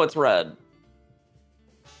 Because red. we know it's red.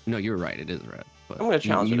 No, you're right. It is red. But I'm gonna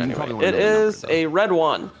challenge you it probably anyway. wanna It know the is number, a red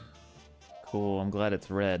one. Cool. I'm glad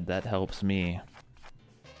it's red. That helps me.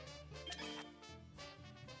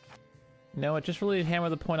 No, it just really hammer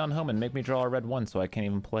the point on home and make me draw a red 1 so I can't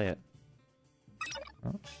even play it.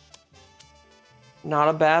 Oh. Not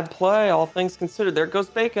a bad play, all things considered. There goes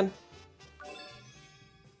Bacon.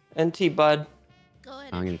 NT, bud. Go ahead.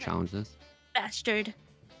 I'm and gonna try. challenge this. Bastard.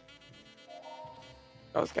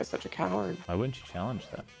 Oh, this guy's such a coward. Why wouldn't you challenge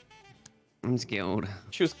that? I'm scared.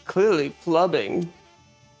 She was clearly flubbing.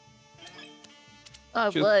 I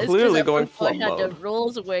She was was. 'cause clearly I going forgot flub how the mode.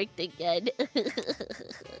 rules worked again.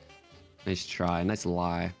 Nice try. Nice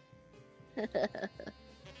lie.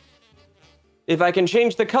 If I can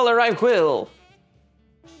change the color, I will.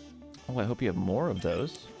 Oh, I hope you have more of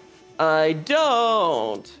those. I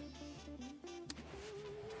don't.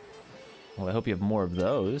 Well, I hope you have more of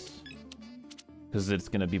those. Because it's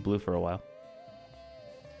going to be blue for a while.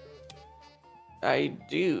 I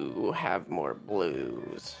do have more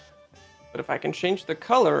blues. But if I can change the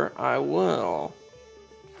color, I will.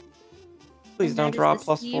 Please And don't that is draw a the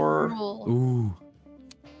plus Steve 4. rule. Ooh.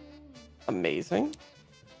 Amazing.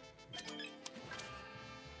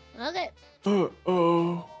 Okay.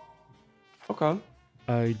 Oh. Okay.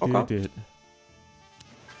 I Okay. it.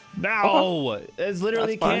 No! It's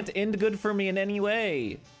literally That's fine. can't end good for me in any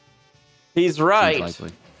way. He's Seems right.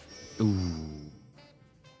 likely. Ooh.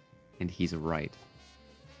 And he's right.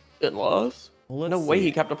 It was. Well, No let's way see.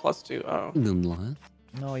 he kept a plus 2. Oh. Nonetheless.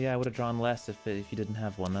 No, yeah, I would have drawn less if you didn't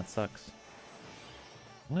have one. That sucks.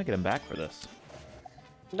 I'm gonna get him back for this.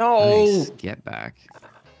 No. Nice. Get back.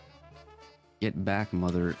 Get back,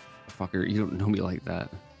 motherfucker. You don't know me like that.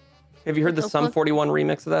 Have you heard the The Sum fuck? 41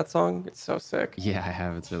 remix of that song? It's so sick. Yeah, I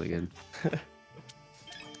have. It's really good.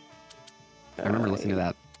 I remember listening to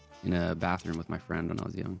that in a bathroom with my friend when I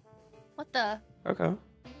was young. What the? Okay.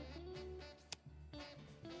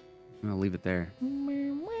 I'll leave it there.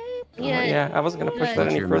 Yeah, I wasn't gonna push Yeah. that Let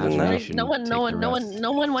any your further than that. imagination No one, take no the one, no rest. one,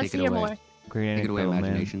 no one wants Take to it hear away. more. Great Take it away, anecdote, man.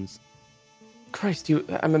 imaginations. Christ,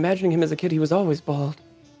 I'm imagining him as a kid. He was always bald.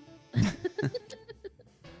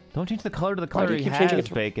 Don't change the color to the Why do color you he keep changing has, it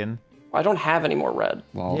to- Bacon. I don't have any more red.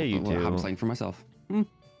 Well, Yeah, you I'm do. playing for myself.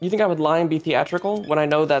 You think I would lie and be theatrical when I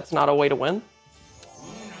know that's not a way to win?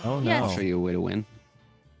 Oh no. Yes. I'll show you a way to win.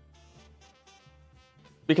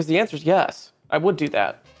 Because the answer is yes. I would do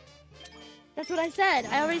that. That's what I said.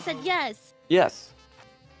 I already said yes. Yes.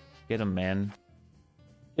 Get him, man.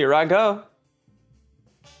 Here I go.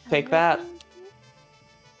 Take that.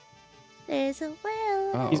 There's a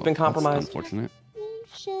whale. Oh, He's been that's compromised. Unfortunate. You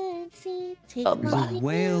should see. Take Oh, There's my a hand.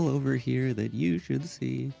 whale over here that you should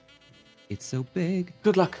see. It's so big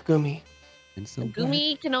Good luck, Gumi. and so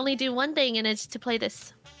Gumi can only do one thing, and it's to play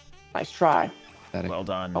this. Nice try. pathetic. Well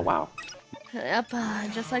done. Oh, wow. Yep,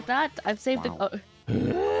 just like that. I've saved Wow.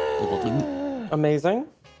 it. Amazing.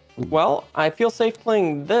 Well, I feel safe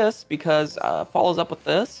playing this because follows up with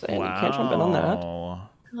this, and you can't jump in on that. Wow.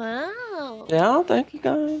 Wow. Yeah, thank you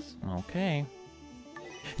guys. Okay.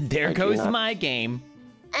 There I do goes not- my game.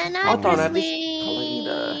 And I thought I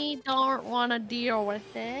obviously don't want to deal with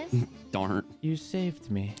this. Darn. You saved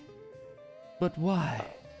me. But why?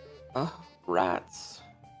 Rats.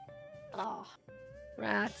 Oh,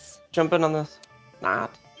 rats. Jump in on this.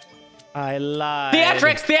 Not. I lied.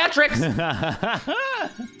 Theatrics! Theatrics!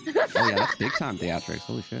 Oh yeah, that's big time theatrics.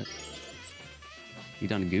 Holy shit. You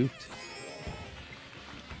done goofed.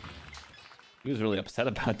 He was really upset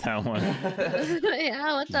about that one.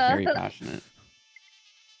 Yeah, what He's very the? passionate.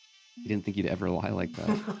 He didn't think you'd ever lie like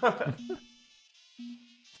that.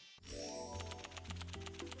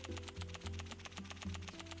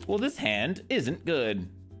 Well, this hand isn't good.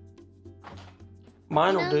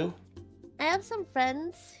 Mine will You know- do. I have some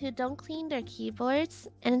friends who don't clean their keyboards,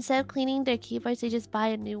 and instead of cleaning their keyboards, they just buy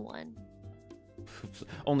a new one.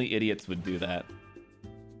 Only idiots would do that.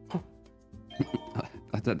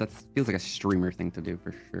 That feels like a streamer thing to do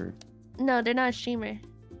for sure. No, they're not a streamer.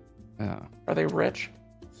 Yeah, Are they rich?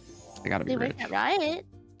 they gotta be They rich. work at Riot.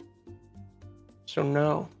 So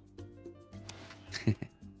no.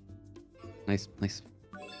 Nice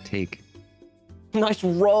take. Nice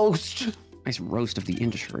roast. Nice roast of the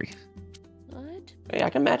industry. What? Hey, I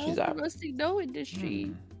can match these Oh, out. roasting no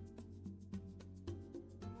industry.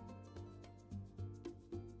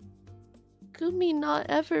 Gumi not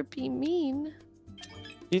ever be mean.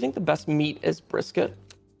 Do you think the best meat is brisket?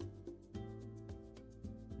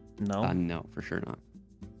 No. No, for sure not.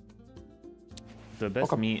 The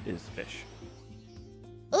best Okay. meat is fish.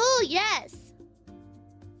 Oh yes.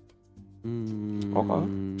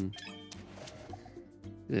 Mm,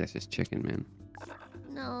 That's just chicken, man.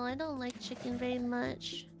 No, I don't like chicken very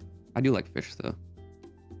much. I do like fish though.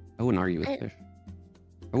 I wouldn't argue with I- fish.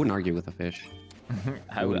 I wouldn't argue with a fish.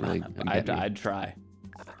 I would. really I'd, get me. I'd try.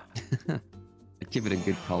 I'd Give it a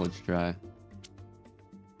good college try.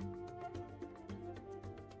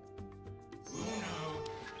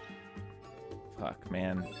 Fuck,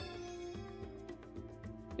 man.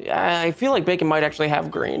 Yeah, I feel like Bacon might actually have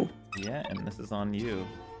green. Yeah, and this is on you.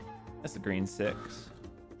 That's a green 6.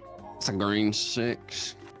 It's a green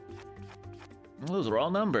 6. Those are all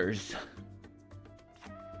numbers.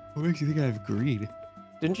 What makes you think I have green?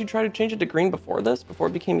 Didn't you try to change it to green before this? Before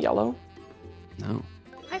it became yellow? No.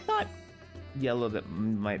 I thought yellow that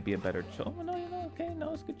might be a better choice. Oh, no, okay,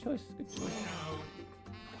 no, it's a good choice. Good choice.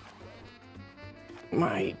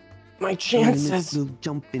 My chances.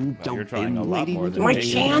 Jumping, Well, you're trying a lot more than My me.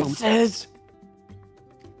 chances.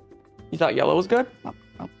 You thought yellow was good? Up,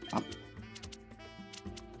 up, up.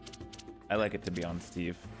 I like it to be on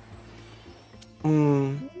Steve.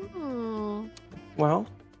 Hmm. Ooh. Well,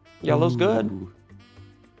 yellow's good. Ooh.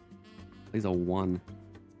 He's a 1.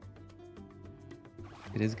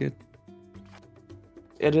 It is good.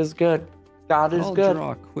 It is good. God is I'll good.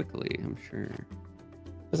 draw quickly, I'm sure.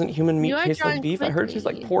 Doesn't human meat You are taste like drawing beef? I heard it tastes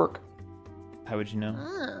like quickly. pork. How would you know?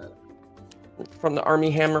 Ah. From the Army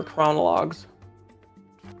Hammer chronologues.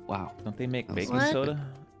 Wow. Don't they make That was baking What? soda?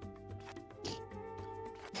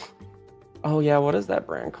 Oh yeah, what is that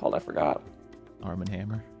brand called? I forgot. Arm &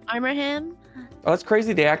 Hammer. Armor Ham? Oh, that's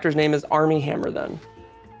crazy. The actor's name is Army Hammer then.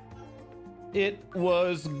 It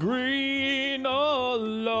was green all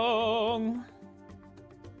along.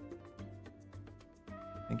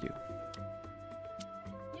 Thank you.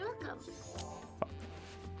 You're welcome.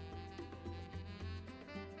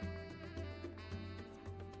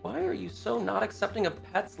 Why are you so not accepting of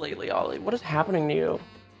pets lately, Ollie? What is happening to you?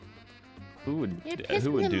 Who would You're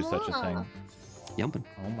who would pissing do him such a thing? off. Yumping.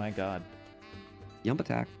 Oh my god. Yump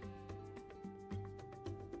attack.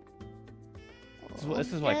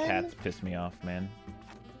 This is why Again? cats piss me off, man.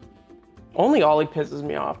 Only Ollie pisses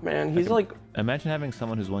me off, man. He's can- like, Imagine having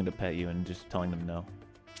someone who's willing to pet you and just telling them no.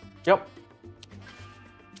 yep.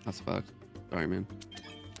 That's fucked. Sorry, man.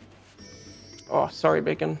 Oh, sorry,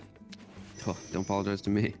 Bacon. Oh, don't apologize to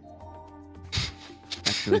me.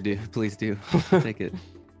 Actually, do. Please do. Take it.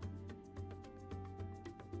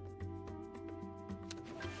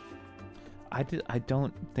 I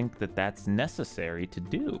don't think that that's necessary to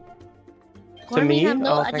do. To me? have no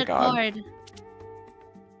Oh, other thank God. card.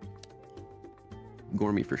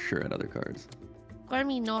 Gormy for sure at other cards.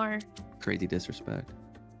 Gormy nor. Crazy disrespect.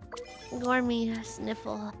 Gormy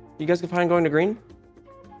sniffle. You guys can find going to green?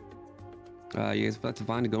 You guys about to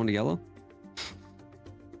find to go into yellow?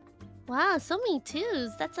 Wow, so many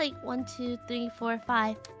twos. That's like 1, 2, 3, 4,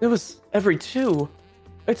 5. It was every 2.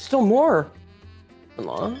 It's still more.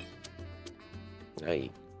 Hello?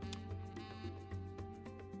 Hey.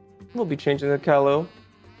 We'll be changing the Kalu.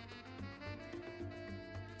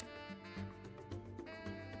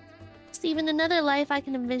 Steve, in another life, I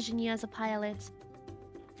can envision you as a pilot.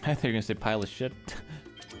 I thought you were gonna say pile of shit.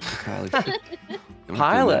 Pile of shit. Don't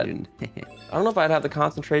Pilot. imagine. I don't know if I'd have the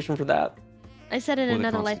concentration for that. I said in Or the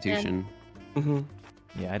another life. Constitution. Mm-hmm.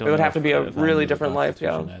 Yeah, I don't. It would know have to if- be a if I really knew the different life,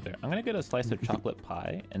 yeah. Constitution Either. I'm gonna get a slice of chocolate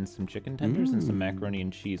pie and some chicken tenders and some Mm. macaroni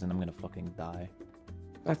and cheese, and I'm gonna fucking die.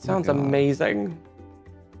 That sounds God. amazing.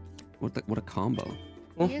 What a combo.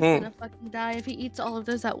 He is Mhm. gonna fucking die if he eats all of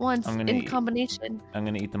those at once I'm gonna in eat- combination. I'm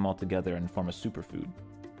gonna eat them all together and form a superfood.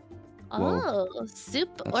 Whoa. Oh, soup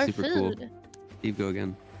That's or super cool. food. Steve, go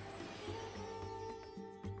again.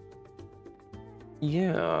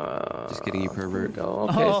 Yeah. Just kidding, you Here we pervert. go.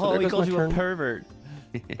 Okay, so there goes my turn. pervert.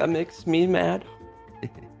 That makes me mad.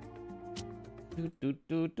 Do, do,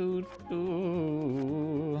 do, do,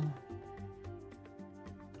 do.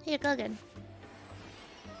 Here, go again.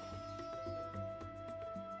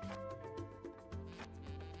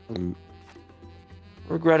 Mm,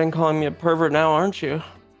 Regretting calling me a pervert now, aren't you?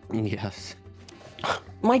 yes.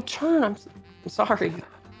 My turn. I'm sorry.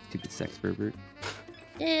 Stupid sex pervert.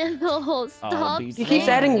 Ew, stop. be He keeps Dang.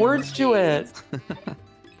 adding words to it.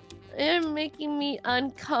 You're making me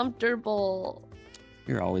uncomfortable.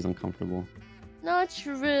 You're always uncomfortable. Not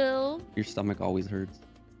true. Your stomach always hurts.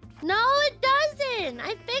 No, it doesn't.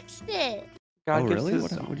 I fixed it. God Oh, gives really?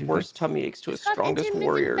 his What'd you worst fix? tummy aches to his Stop strongest intermittent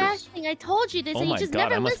warriors. fasting. I told you this, Oh and you my just god,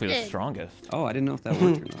 never I must be listened. the strongest. Oh, I didn't know if that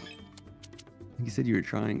worked or not. You said you were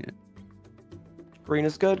trying it. Green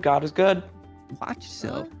is good. God is good. Watch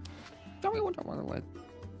yourself. Tell me what I want to let.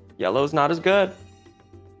 Yellow's not as good.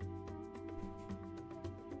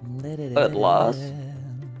 But lost.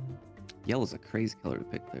 Yellow's a crazy color to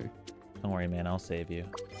pick there. Don't worry, man. I'll save you.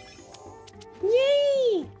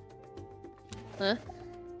 Yay! Huh?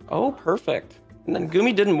 Oh, perfect. And then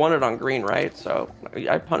Gumi didn't want it on green, right? So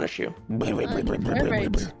I punish you.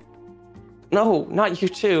 Pervert. No, not you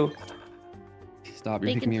too. Stop,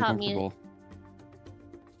 you're Bacon making me taught me it. uncomfortable.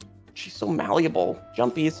 She's so malleable.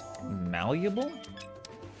 Jumpies. Malleable?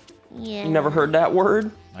 Yeah. You never heard that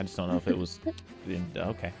word? I just don't know if it was.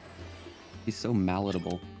 Okay. He's so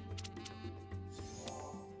malleable.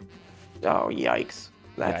 Oh, yikes.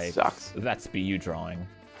 That Yikes. sucks. That's BU drawing.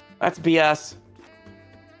 That's BS.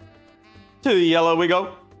 To the yellow we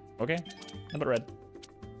go. Okay. How about red?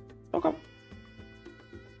 Okay.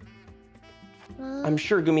 I'm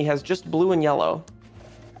sure Gumi has just blue and yellow.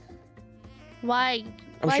 Why?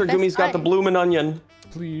 I'm Why sure best Gumi's got the buy? bloomin' onion.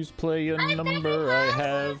 Please play a number I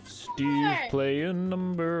have, Steve. Play a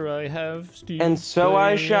number I have, Steve. And so play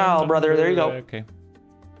I a shall, brother. There you go. Okay.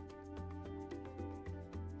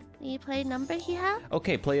 You play number he have?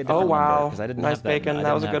 Okay, play a different wow. number because I didn't Nice have that. bacon. I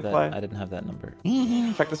That was didn't a have good play. I didn't have that number.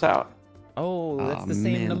 Check this out. Oh, that's Aw, the same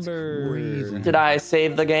man, that's number. crazy. Did I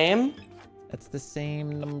save the game? That's the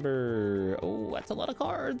same number. Oh, that's a lot of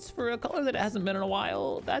cards for a color that hasn't been in a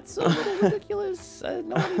while. That's a little ridiculous. No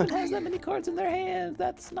one even has that many cards in their hands.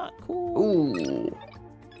 That's not cool. Ooh.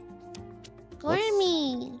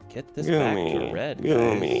 Gormy. Get this back to Gumi. red.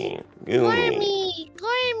 Gumi. Gumi. Gormy.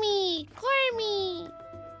 Gormy. Gormy.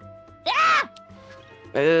 Ah!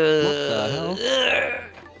 the hell?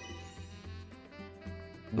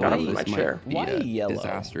 Got him in my This might chair. be Why a yellow?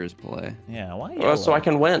 Disastrous play. Yeah, why? Well, so I yellow?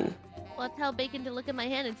 can win. Well, tell Bacon to look at my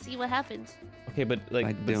hand and see what happens. Okay, but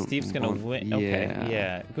I but don't Steve's gonna want- win. Okay, yeah.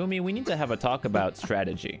 yeah. Gumi, we need to have a talk about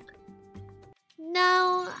strategy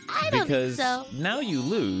No, I don't because think so. now you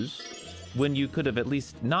lose when you could have at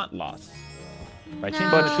least not lost. By changing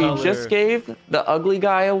No. But the she color- just gave the ugly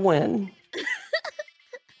guy a win.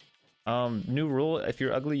 New rule: if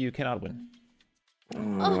you're ugly, you cannot win.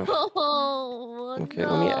 Oh, Okay,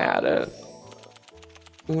 no. let me add it.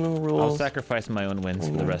 Uno I'll rules. sacrifice my own wins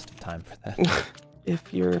for the rest of time for that.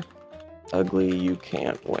 If you're ugly, you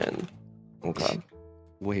can't win. Okay.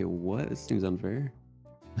 Wait, what? This seems unfair.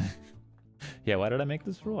 Yeah, why did I make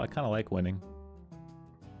this rule? I kind of like winning.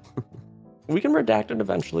 We can redact it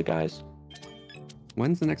eventually, guys.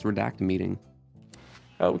 When's the next redact meeting?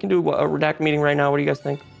 We can do a redact meeting right now. What do you guys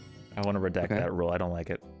think? I want to redact Okay. that rule. I don't like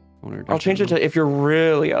it. I'll change it to if you're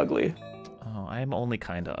really ugly. Oh, I'm only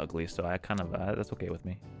kind of ugly, so I kind of that's okay with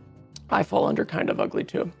me. I fall under kind of ugly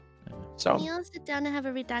too. So Can you all sit down and have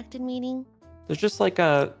a redacted meeting? there's just like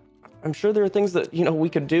I'm sure there are things that we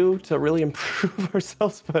could do to really improve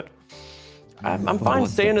ourselves, but I'm Well, fine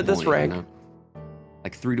what's the staying at this point, you rank. know?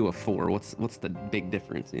 Like 3 to a 4. What's the big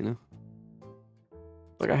difference? You know?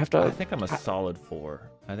 Like I have I to. think I'm a solid 4.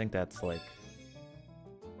 I think that's like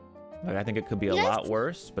I think it could be a Yes. lot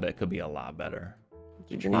worse, but it could be a lot better.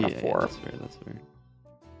 Dude, you're not Yeah, a 4. That's fair. That's fair.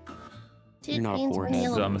 Two You're not a greens, one forehead.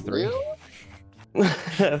 yellow, So I'm a 3.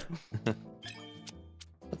 blue?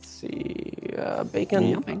 Let's see. Bacon.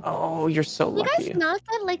 Yummy. Oh, you're so You guys lucky. not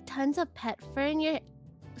get like tons of pet fur in your...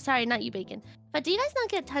 Sorry, not you, Bacon. But do you guys not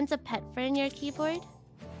get tons of pet fur in your keyboard?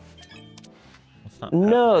 It's not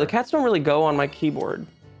No, the pepper. cats don't really go on my keyboard,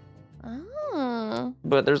 Oh.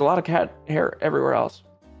 but there's a lot of cat hair everywhere else.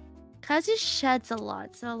 Kazu sheds a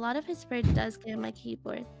lot, so a lot of his fur does get on my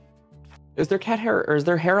keyboard. Is there cat hair or is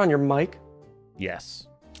there hair on your mic? Yes.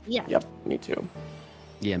 Yeah. Yep, me too.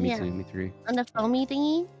 Yeah, me Yeah. too. Me three. On the foamy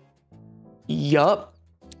thingy? Yup.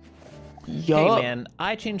 Yup. Hey man,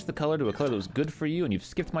 I changed the color to a color that was good for you, and you've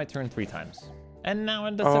skipped my turn 3 times. And now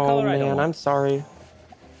that's the Oh color I don't man, want. I'm sorry.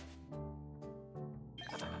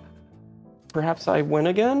 Perhaps I win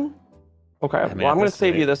again? Okay, I mean, well I'm at gonna this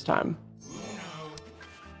save you rate- this time.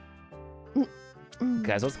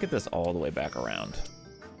 Guys, let's get this all the way back around.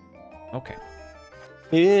 Okay.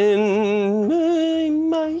 In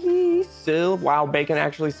myself. Wow, Bacon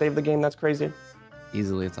actually saved the game. That's crazy.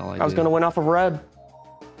 Easily, it's all I I was do. gonna win off of red.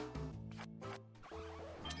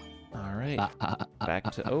 All right.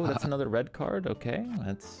 Back to that's another red card. Okay,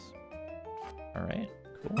 that's all right.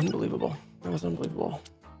 Cool. Unbelievable. That was unbelievable.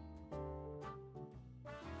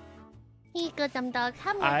 Here you go, dumb dog.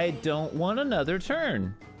 Have more. I don't want another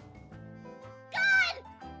turn.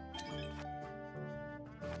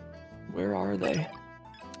 Where are they?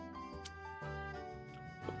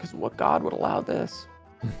 Because what god would allow this?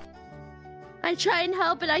 I try and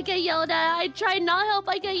help and I get yelled at. I try not help,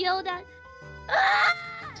 I get yelled at. Ah!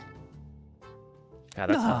 God,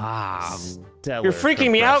 that's Ah, stellar. You're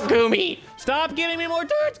freaking me out, progression. Gumi! Stop giving me more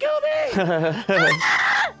turns,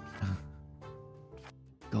 Gooby!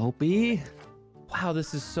 Gulpy. Wow,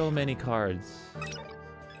 this is so many cards.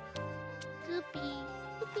 Goopy.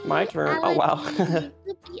 Goopy My turn. Oh, wow. allergy.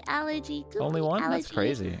 Goopy allergy. Goopy Only one? allergy. That's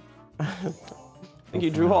crazy. I think you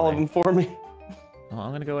drew all of them for me. Well,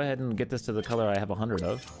 I'm gonna go ahead and get this to the color I have 100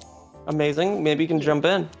 of. Amazing. Maybe you can jump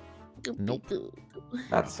in. Goopy Nope. goo.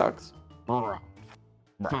 That sucks.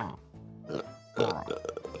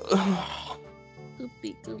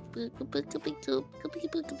 Goopy goop, goopy goopy goop, goopy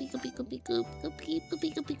goopy goopy goopy goopy goop, goopy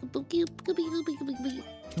goopy goopy goopy goopy goopy goopy goopy goopy.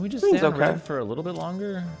 Can we just Seems stay on okay. red for a little bit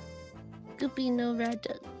longer? Goopy no red.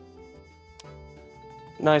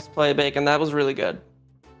 Nice play, Bacon. That was really good.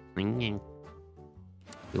 You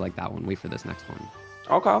like that one? Wait for this next one.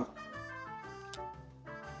 Okay.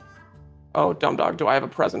 Oh, dumb dog, do I have a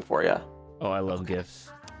present for you? Oh, I love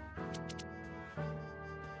gifts.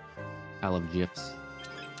 I love GIFs.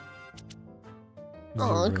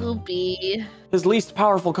 Oh, Goopy. His least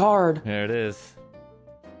powerful card. There it is.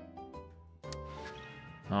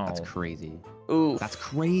 Oh, That's crazy. Ooh, That's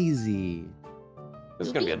crazy. this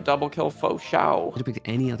is gonna be a double kill faux show. Could have picked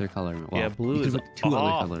any other color. Well, yeah, you blue could've is picked two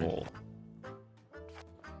other colors. awful.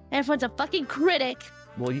 Everyone's a fucking critic.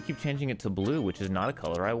 Well, you keep changing it to blue, which is not a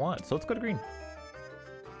color I want. So let's go to green.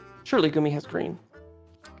 Surely Gumi has green.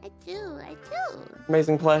 I do, I do.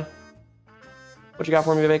 Amazing play. What you got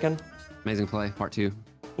for me, Bacon? Amazing play, part 2.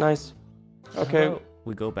 Nice. How Okay, about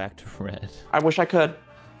we go back to red. I wish I could.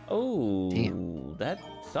 Oh, Damn. that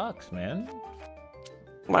sucks, man.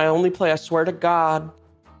 My only play, I swear to God.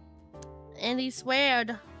 And he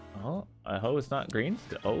sweared. Oh, I hope it's not green.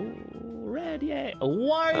 Oh, red, yay.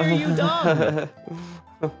 Why are you dumb?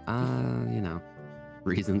 You know,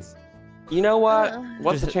 reasons. You know what? Uh.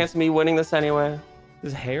 What's the chance of me winning this anyway?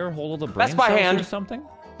 Does hair hold all the brain Best by cells hand. or something?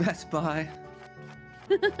 Best Buy.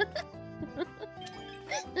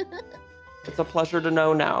 It's a pleasure to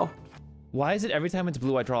know now. Why is it every time it's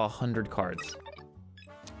blue I draw 100 cards?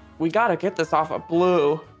 We gotta get this off of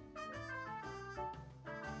blue.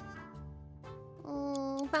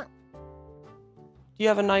 But Do you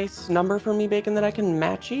have a nice number for me, Bacon, that I can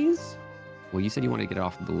matchies? Well, you said you wanted to get it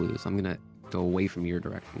off blue, so I'm gonna go away from your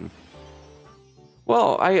direction.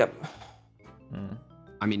 Well, Hmm.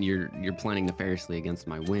 I mean, you're planning nefariously against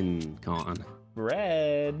my win con.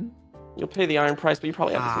 Red. you'll pay the iron price, but you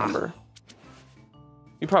probably have this number.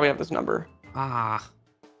 You probably have this number. Ah,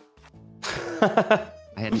 I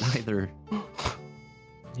had neither.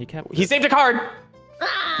 He kept. He saved a card.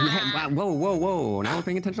 Man, wow, whoa! Now we're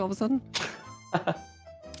paying attention all of a sudden.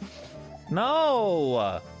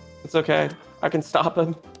 No. It's okay. I can stop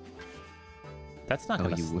him. That's not Oh,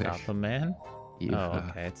 gonna you stop wish. him, man. You, Oh,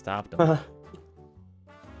 okay, it stopped him.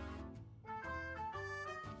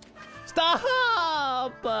 Stop!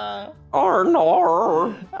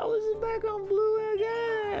 Arnor. How is it back on blue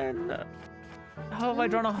again? How have I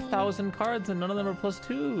drawn 1,000 cards and none of them are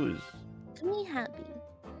 +2s? Gummy happy.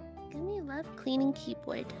 Gummy love cleaning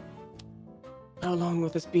keyboard. How long will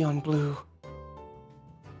this be on blue?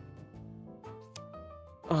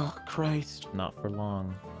 Oh, Christ. Not for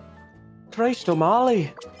long. Christ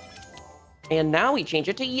O'Malley. And now we change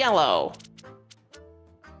it to yellow.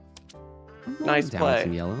 Nice down with some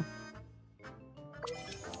play. yellow.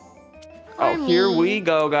 Oh, here we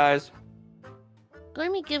go, guys.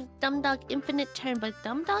 Gormy give Dumb Dog infinite turn, but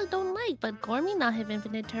Dumb Dog don't like. But Gormy not have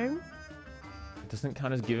infinite turn. It doesn't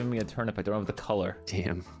count as giving me a turn if I don't have the color.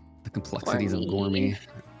 Damn, the complexities of Gormy.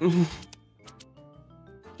 Gormy.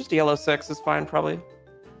 Just a yellow 6 is fine, probably.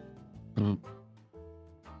 Gormy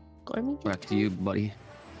give Back to you, buddy. How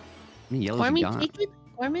many yellows Gormy you got? take it.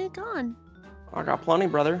 Gormy gone. I got plenty,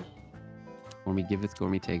 brother. Gormy giveth,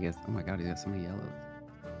 Gormy taketh. Oh my god, he's got so many yellows.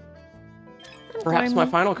 Perhaps my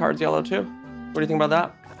Gormy. final card's yellow, too. What do you think about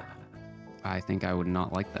that? I think I would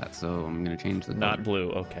not like that, so I'm gonna change the Not color.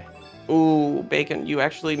 blue, okay. Ooh, Bacon, you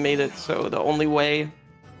actually made it so the only way,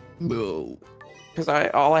 No. because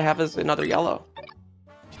all I have is another yellow.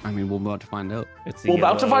 I mean, we're about to find out. It's a We're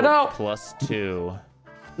about to find yellow out. +2.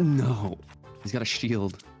 No. He's got a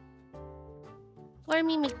shield.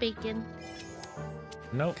 Gormy McBacon.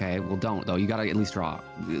 Nope. Okay, well, don't, though. You gotta at least draw.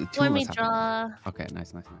 Two of Gormy us have to- draw. Okay,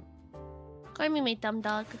 nice. Gormy made Dumb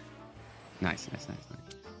Dog. Nice.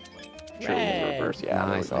 Sure, in reverse. Yeah,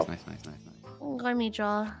 nice. there we go. Gormy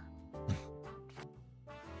draw.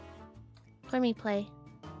 Gormy play.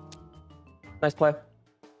 Nice play.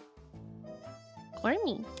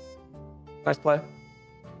 Gormy. Nice play.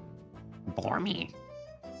 Gormy.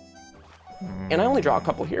 And I only draw a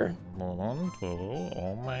couple here. 1, 2.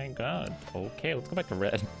 Oh my god. Okay, let's go back to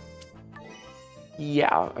red.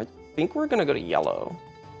 Yeah, I think we're gonna go to yellow.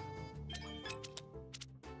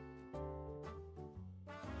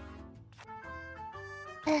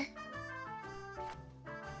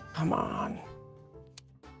 Come on.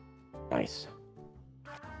 Nice.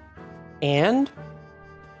 And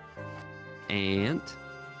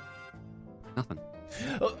Nothing.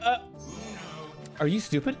 Oh, are you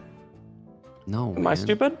stupid? No. am I man.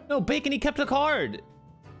 stupid? No, Bacon, he kept a card.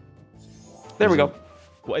 There we go.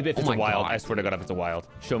 Well, if it's Oh a my wild, God. I swear to God, if it's a wild,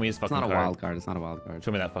 show me his It's fucking not a card. wild card. It's not a wild card.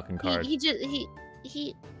 Show me that fucking card.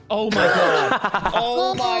 He Oh my God!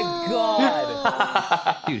 Oh my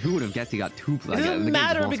God! Dude, who would have guessed he got 2 It plays? doesn't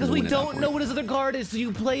matter because we don't know what his other card is, so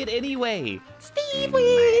you play it anyway. Steve, here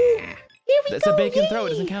we That's go. a bacon throw. It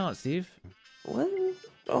yay. doesn't count, Steve. What?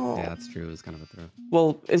 Oh. Yeah, that's true. It's kind of a throw.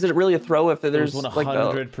 Well, is it really a throw if there's was like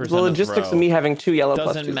the 100% the a logistics throw. of me having 2 yellow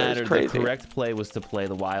plus Doesn't 2s matter. is The crazy. correct play was to play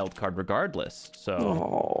the wild card regardless. So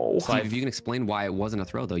Oh. Steve, if you can explain why it wasn't a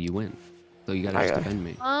throw, though, you win. So you gotta just Okay. defend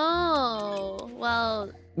me. Oh, well,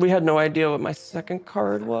 We had no idea what my second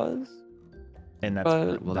card was. and that's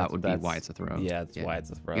But- Well, that would be why it's a throw. Yeah, that's why it's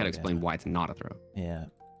a throw. You gotta explain why it's not a throw. Yeah,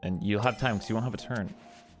 and you'll have time because you won't have a turn.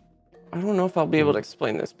 I don't know if I'll be able to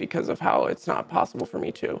explain this because of how it's not possible for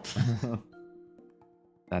me to.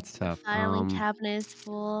 That's tough. filing cabinet is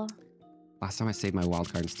full. Last time I saved my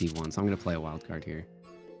wild card and Steve won, so I'm gonna play a wild card here.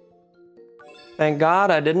 Thank God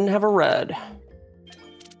I didn't have a red.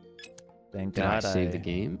 Thank Did I God save the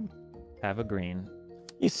game? have a green.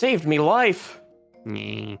 You saved me life.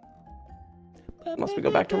 Nyeh. Unless we go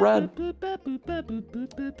back to red.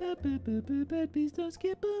 Please don't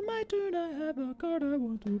skip my turn. I have a card I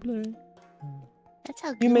want to play. That's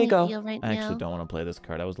how You may Goomy go. feel right I now. actually don't want to play this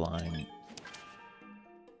card. I was lying.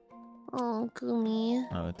 Oh, Goomy.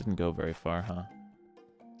 Oh, it didn't go very far, huh?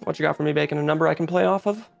 What you got for me, Bacon? A number I can play off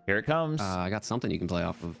of? Here it comes. I got something you can play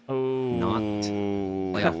off of. Oh,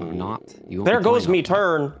 Play off of not. You won't There be goes playing me off of-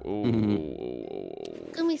 turn.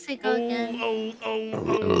 Goomy say go again.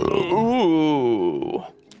 Ooh.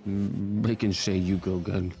 Bacon say you go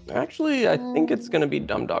good. Actually, I think it's gonna be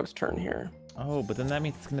Dumb Dog's turn here. Oh, but then that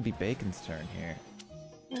means it's gonna be Bacon's turn here.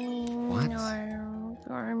 What? No,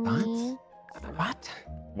 Goomy. What?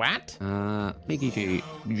 What? Bacon say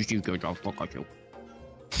you go drop fuck at you.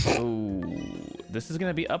 Oh, this is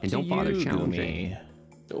gonna be up And to don't bother you, challenging.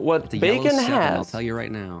 Goomy. What It's a yellow Bacon 7, I'll has tell you right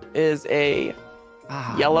now. is a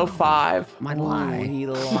Ah, yellow no. 5. My Oh, lie. he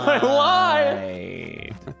lied.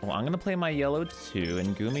 lied. Well, I'm gonna play my yellow 2,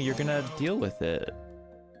 and Goomy, you're gonna deal with it.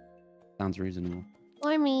 Sounds reasonable.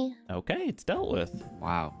 Or me. Okay, it's dealt with.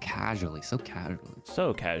 Wow, casually, so casually.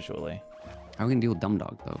 So casually. How are we gonna deal with Dumb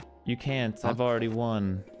Dog though? You can't. I've already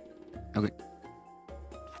won. Okay.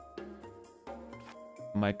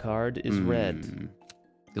 My card is red. Hmm.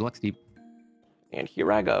 Good luck, Steve. And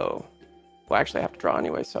here I go. Well, actually, I have to draw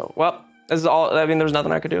anyway, so. Well, this is all. I mean, there's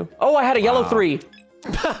nothing I could do. Oh, I had a yellow Wow. 3.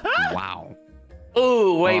 Wow.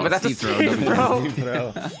 Ooh, wait, Oh, but that's Steve throw, a Steve double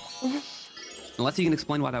throw. Unless you can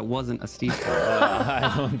explain why that wasn't a Steve throw.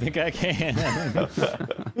 I don't think I can.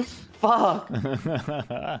 Fuck.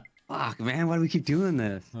 Fuck, man, why do we keep doing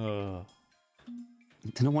this? Oh.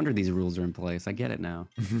 No wonder these rules are in place. I get it now.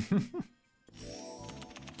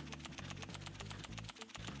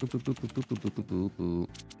 Boop, boop, boop, boop, boop, boop, boop, boop, boop.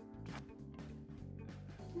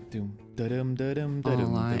 Doom, da-dum, da-dum, All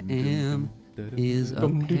da-dum, I dum, am dum, dum, is a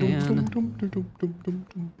dum,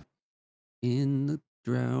 pan. In the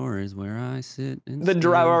drawer is where I sit. And The stare.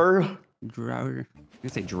 drawer. Drawer. I'm gonna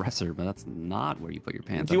say dresser, but that's not where you put your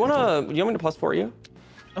pants. Do you up want me to plus 4 you?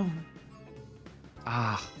 Oh,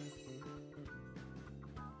 Ah.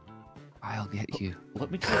 I'll get you.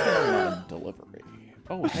 let me check on delivery.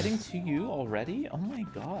 Oh, heading to you already? Oh my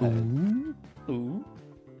god. Ooh. Ooh.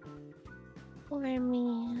 Or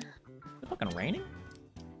me. Is it fucking raining?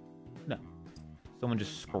 No. Someone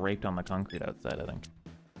just scraped on the concrete outside, I think.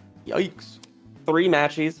 Yikes. 3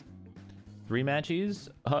 matches. 3 matches?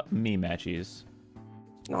 Me matches.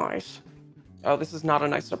 Nice. Oh, this is not a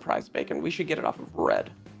nice surprise, Bacon. We should get it off of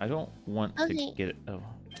red. I don't want Okay. to get it. Oh,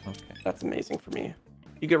 okay. That's amazing for me.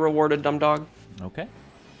 You get rewarded, Dumb Dog. Okay.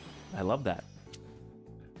 I love that.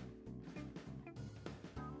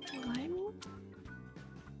 Or me?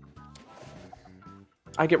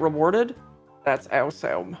 I get rewarded? That's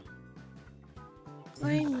awesome. Or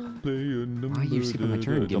me? Why are you skipping my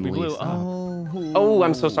turn, Gimli? Blue. Stop. Oh,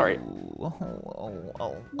 I'm so sorry.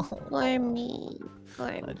 Oh. Or me? Or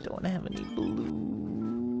I me? don't have any blue.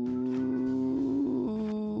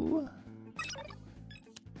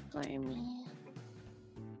 Or me?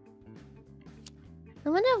 I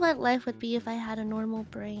wonder what life would be if I had a normal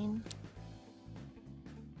brain.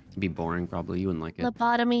 It'd be boring, probably. You wouldn't like it.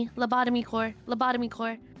 Lobotomy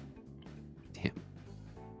core. Damn.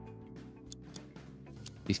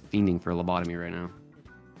 He's fiending for a lobotomy right now.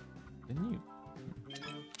 Didn't you?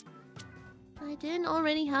 I didn't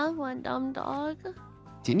already have one, dumb dog.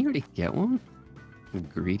 Didn't you already get one?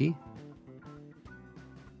 Greedy?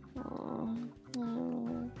 Oh.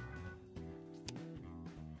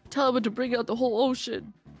 Tell him to bring out the whole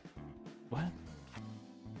ocean. What?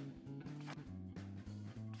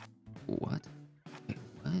 What?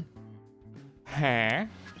 Huh?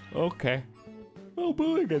 Okay. Oh,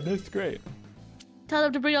 Bulligan, that's great. Tell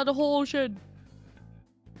them to bring out the whole ocean.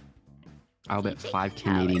 I'll bet DJ 5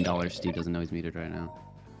 Canadian dollars Stu doesn't know he's muted right now.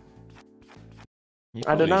 You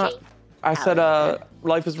I did probably- not. I said,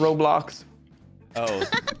 life is Roblox. Oh,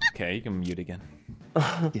 okay. You can mute again.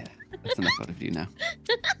 Yeah, that's enough out of you now.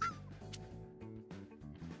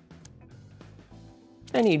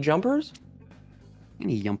 Any jumpers?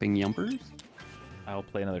 Any yumping yumpers? I'll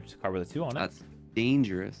play another card with a 2 on it. That's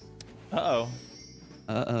dangerous. Uh-oh.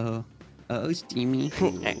 Uh-oh. Uh-oh, Steamy.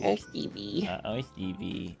 Stevie. Uh-oh,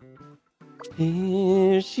 Stevie.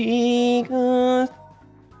 Here she goes.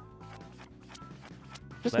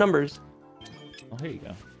 Just That- numbers. Oh, here you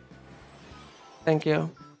go. Thank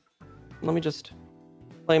you. Let me just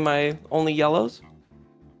play my only yellows.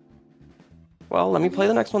 Well, let me play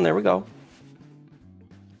the next one. There we go.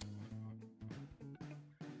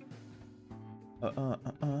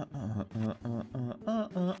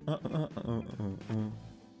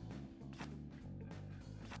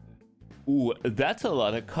 Ooh, that's a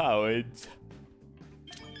lot of cards.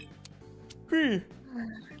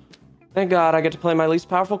 Thank God I get to play my least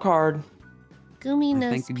powerful card. Gumi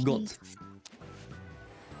knows Thank God. peace.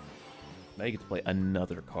 Now you get to play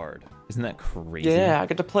another card. Isn't that crazy? Yeah, I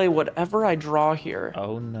get to play whatever I draw here.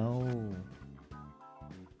 Oh no.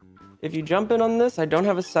 If you jump in on this, I don't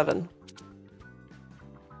have a 7.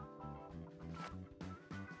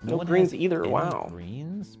 No one greens has either, any wow.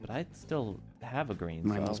 Greens, but I still have a green.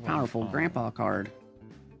 My so most I'll- powerful oh. grandpa card.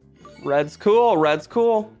 Red's cool. Red's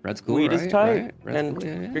cool. Red's cool, Weed right? is tight. Right? Red's And cool,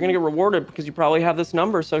 yeah, yeah. you're gonna get rewarded because you probably have this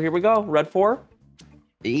number. So here we go. Red 4.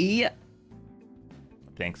 Yeah.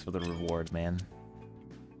 Thanks for the reward, man.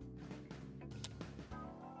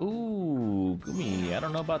 Ooh, Gumi. I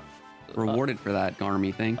don't know about. Rewarded for that,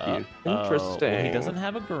 Garmy. Thank you. Well, he Interesting. doesn't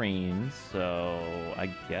have a green, so I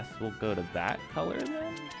guess we'll go to that color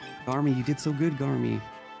then. Garmy, you did so good, Garmy.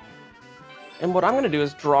 And what I'm gonna do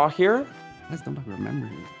is draw here. I just don't remember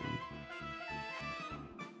anything.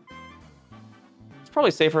 It's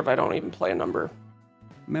probably safer if I don't even play a number.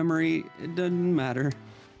 Memory, it doesn't matter.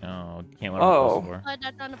 Oh, can't learn Oh. plus 4. Oh,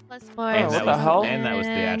 that's on a +4. And what that the was, hell? And that was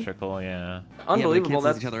theatrical, yeah. Unbelievable. Yeah, but it cancels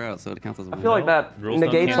That's. each other out, so it counts as a I win. feel like that Rules don't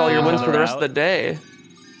negates cancel all your each wins for other the rest of the out. day.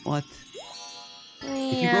 What? If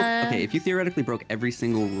you Yeah. broke, okay, if you theoretically broke every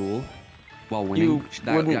single rule while winning, You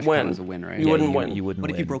that wouldn't actually count win. as a win, right? You wouldn't win. You wouldn't But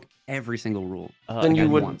win. if you broke every single rule, Then you at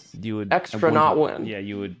would once, You would. extra I not wouldn't- win. Yeah,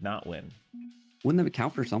 you would not win. wouldn't that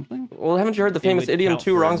count for something? Well, haven't you heard the It famous would idiom, count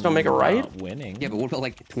 2 for wrongs don't make a right? not Winning. Yeah, but what about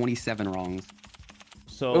like 27 wrongs?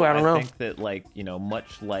 So Ooh, I don't know. think that, like, you know,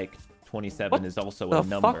 much like 27 What is also the a fuck?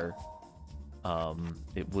 number.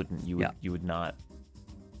 It wouldn't. You would. Yeah. You would not.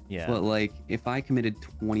 Yeah. But like, if I committed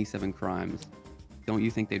 27 crimes, don't you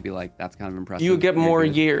think they'd be like, that's kind of impressive? You would get You're more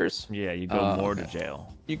good." years. yeah. You go Oh, more to okay.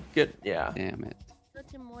 jail. You get, yeah. Damn it. Go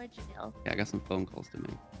to more jail. Yeah, I got some phone calls to make.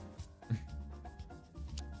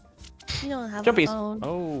 You don't have Jumpies. a phone.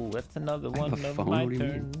 Oh, that's another I have one a of phone? my What do you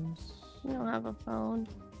mean? turns. You don't have a phone.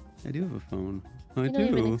 I do have a phone. I You don't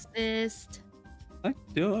even do. exist. I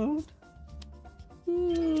don't.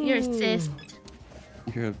 You're a cyst.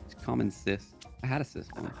 You're a common cyst. I had a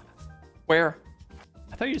cyst once. Where?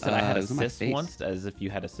 I thought you said I had it a was on my cyst face. once, as if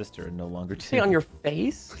you had a sister and no longer do. See on your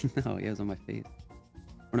face? No, yeah, it was on my face.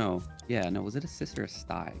 Or no, yeah, no, was it a cyst or a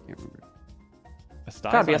sty? I can't remember. A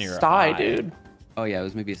sty's Gotta be on a your sty, eye. dude. Oh yeah, it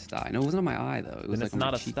was maybe a sty. No, it wasn't on my eye though. It was Then like it's on my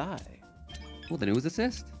not a cheek. sty. Well, then it was a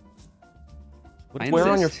cyst. What- I Where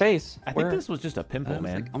on your insist. face? I Where? think this was just a It pimple, was,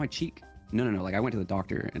 man. like, on my cheek. No, no, no. Like I went to the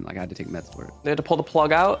doctor and like I had to take meds for it. They had to pull the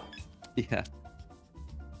plug out? Yeah.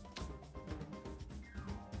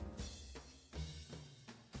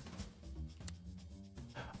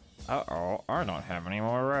 Uh-oh, I don't have any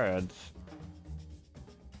more reds.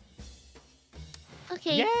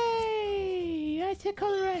 Okay. Yay! That's the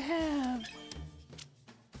color I have.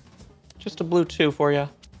 Just a blue 2 for you.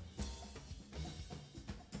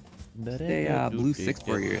 Hey, blue 6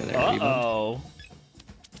 for you there, Eva. Uh-oh.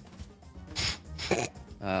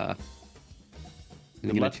 I'm Good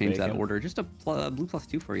gonna luck, change that Bacon. order. Just a blue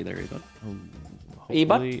 +2 for you there, Eva. Eba?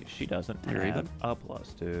 Hopefully she doesn't Here, Eba. have a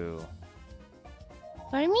 +2.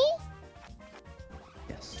 For me?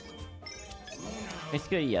 Yes. Let's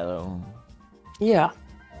go yellow. Yeah.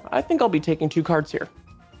 I think I'll be taking 2 cards here.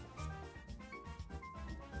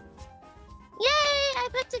 Yay! I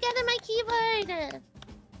put together my keyboard.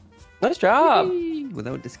 Nice job. Whee!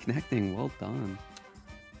 Without disconnecting. Well done.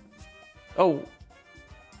 Oh,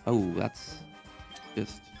 Oh, that's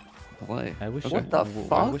just play. I wish. What it, the I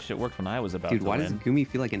fuck? wish it worked when I was about Dude, to why does win. Gumi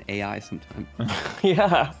feel like an AI sometimes? yeah.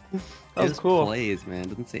 That It was just cool. plays, man.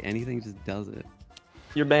 Doesn't say anything, just does it.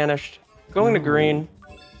 You're banished. Going to green.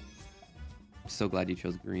 I'm so glad you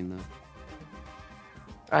chose green though.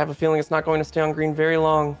 I have a feeling it's not going to stay on green very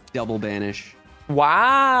long. Double banish.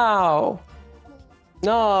 Wow.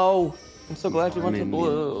 No. I'm so glad you went to Minion.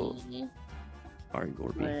 blue. Sorry,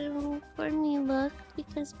 Gorby. Gormy, look,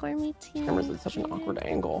 because Gormy team. Camera's at such an awkward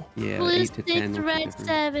angle. Yeah, Blue 8 to 10. 6, looks red different.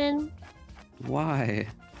 7. Why?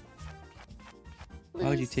 Why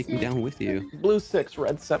would you take me down with you? Blue 6,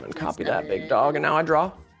 red 7. Copy that, big dog. And now I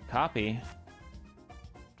draw. Copy.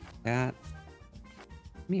 Cat.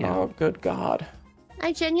 Meow. Oh, good God.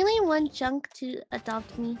 I genuinely want Junk to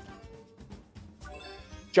adopt me.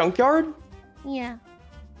 Junkyard? Yeah.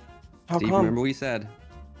 How Steve, come? remember what you said.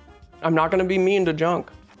 I'm not going to be mean to Junk.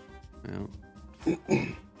 No. I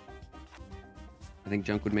think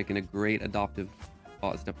Junk would make a great adoptive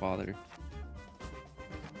stepfather.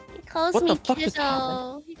 He calls What me the fuck just kiddo.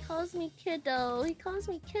 happened? He calls me kiddo. He calls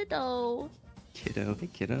me kiddo. Kiddo. Hey,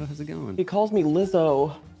 kiddo. How's it going? He calls me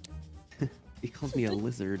Lizzo. He calls me a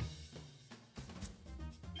lizard.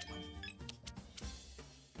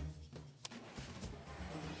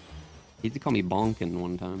 He used to call me Bonkin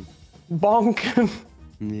one time. Bonkin.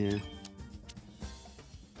 Yeah.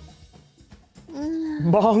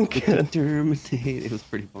 Bonkin. Terminate. It was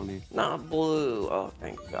pretty funny. Not blue. Oh,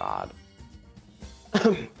 thank God.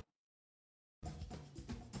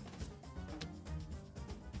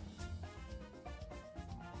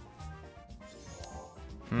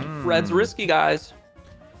 Red's risky, guys.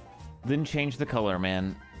 Then change the color,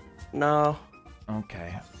 man. No.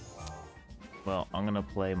 Okay. Well, I'm gonna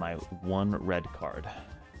play my one red card.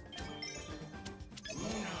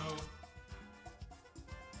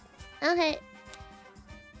 Okay.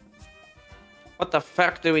 What the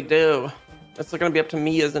fuck do we do? It's gonna be up to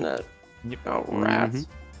me, isn't it? Yep. Oh, rats. Mhm.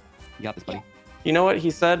 You got this, buddy. You know what he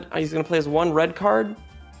said? He's gonna play his one red card,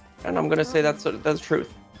 and I'm gonna say that's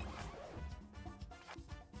truth.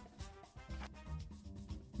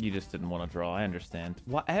 You just didn't want to draw. I understand.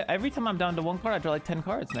 Why, every time I'm down to one card, I draw like 10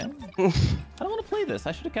 cards, man. I don't want to play this.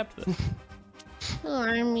 I should have kept this.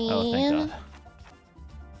 Gormy. Oh, thank God.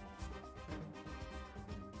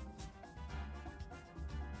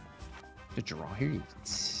 To draw here.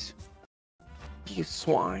 You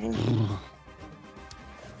swine.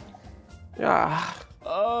 Yeah.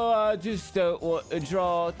 Oh, I just don't want to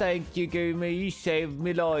draw. Thank you, Goomy. You saved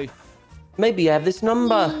me life. Maybe I have this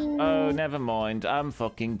number. Oh, never mind. I'm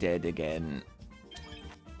fucking dead again.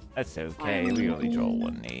 That's okay. We only draw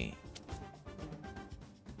one knee.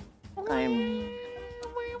 Gormy.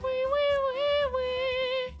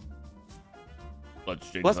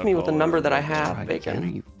 Bless me with the number that I have, Try Bacon.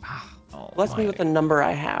 again, you- ah, Oh, Bless me with the number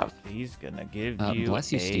I have. He's gonna give you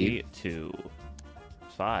bless you, a Steve. 2.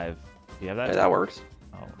 5. Do you have that? Okay, that works.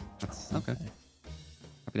 Oh, That's okay.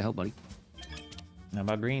 Happy to help, buddy. how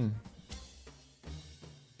about green?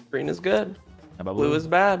 Green is good. How about Blue is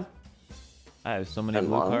bad. I have so many And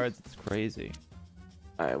blue long. cards. It's crazy.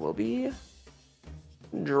 I will be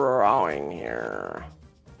drawing here.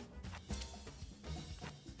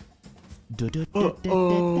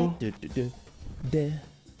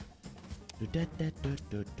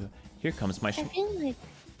 Here comes my I feel like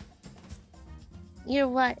you're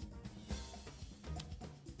what?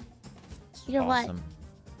 You're what? awesome.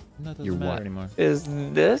 No, it doesn't You're matter what? anymore. Is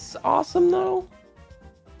this awesome though?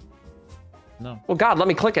 No. Well, God, let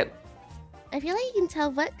me click it. I feel like you can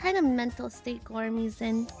tell what kind of mental state Gormy's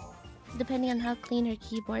in, depending on how clean her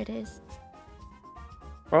keyboard is.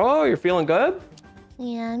 Oh, you're feeling good?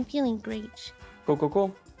 Yeah, I'm feeling great. Cool, cool,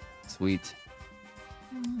 cool. Sweet.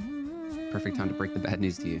 Perfect time to break the bad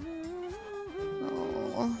news to you.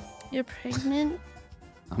 Oh, you're pregnant?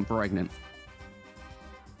 I'm pregnant.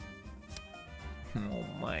 Oh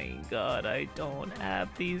my God, I don't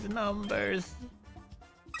have these numbers.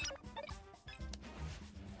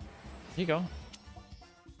 Here you go.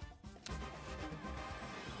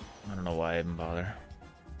 I don't know why I even bother.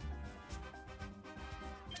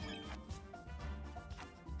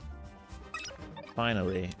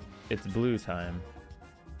 Finally, it's blue time.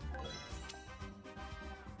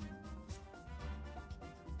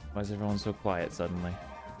 Why is everyone so quiet suddenly?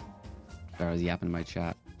 Sorry, I was yapping in my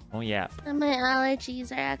chat. Oh yeah. And my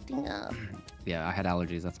allergies are acting up. Yeah, I had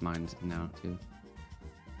allergies. That's mine now, too.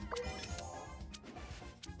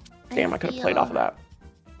 Damn, I could have played off of that.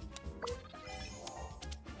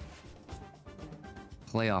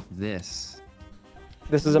 Play off this.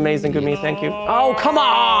 This is amazing, Gumi. Thank you. Oh, come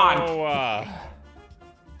on!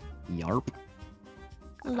 Yarp.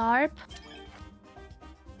 LARP?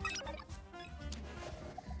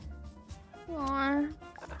 Aw.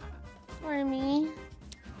 Or me.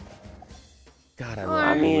 God, I I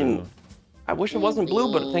love mean, blue. I wish it wasn't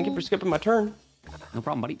blue, but thank you for skipping my turn. No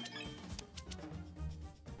problem, buddy. Do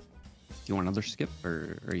you want another skip,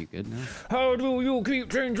 or are you good now? How do you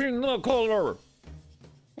keep changing the color?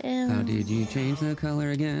 How did you change the color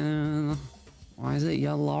again? Why is it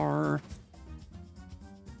yellow?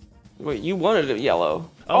 Wait, you wanted it yellow.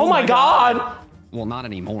 Oh Oh, my my God! Well, not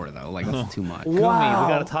anymore though. Like that's too much. Kumi, we Wow.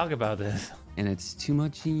 gotta talk about this. And it's too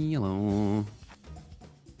much yellow.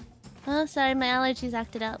 Oh, sorry, my allergies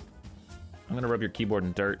acted up. I'm gonna rub your keyboard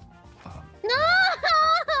in dirt. No!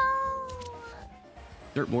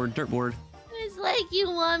 Dirtboard, dirtboard. It's like you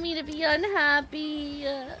want me to be unhappy.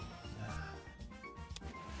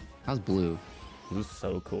 How's blue It was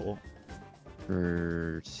so cool.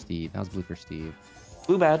 for Steve? How's blue for Steve?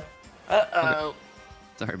 Blue bad. Uh-oh.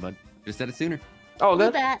 Sorry, bud. Just said it sooner. Oh, Blue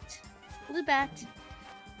good. bat. Blue bat.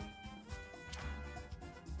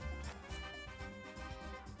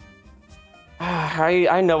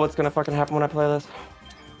 I know what's gonna fucking happen when I play this.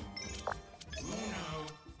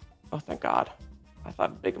 Oh, thank God. I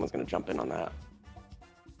thought Bacon was gonna jump in on that.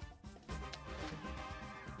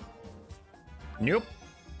 Nope.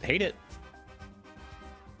 Hate it.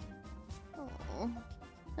 Oh,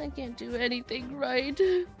 I can't do anything right.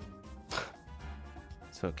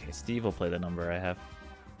 It's okay. Steve will play the number I have.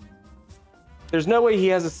 There's no way he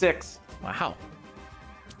has a 6. Wow.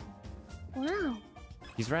 Wow.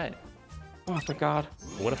 He's right. Oh, thank God.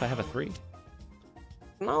 But what if I have a 3?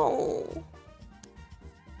 No.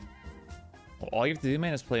 Well, all you have to do,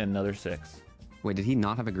 man, is play another 6. Wait, did he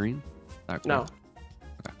not have a green? No.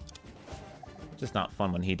 It's just not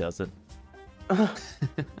fun when he does it.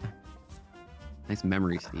 Nice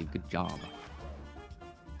memory, Steve. Good job.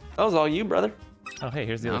 That was all you, brother. Oh, hey,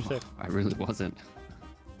 here's the No, other 6. I really wasn't.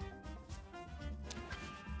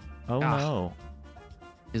 Oh, Ah. no.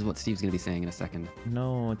 Is what Steve's gonna be saying in a second.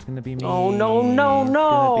 No, it's gonna be me. Oh, no, no, It's no.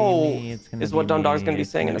 gonna be me. It's gonna Is be what Dundog's me. gonna be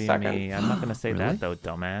It's saying in a be second. me. I'm not gonna say Really? that, though,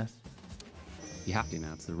 dumbass. You have to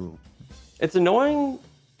now. It's the rule. It's annoying.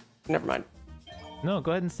 Never mind. No,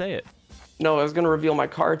 go ahead and say it. No, I was gonna reveal my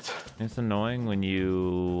cards. It's annoying when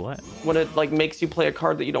you... What? When it like makes you play a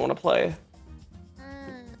card that you don't want to play.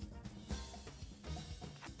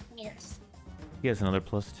 Yes. He has another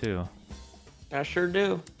 +2. I sure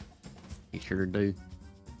do. You sure do.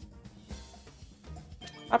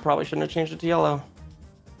 I probably shouldn't have changed it to yellow.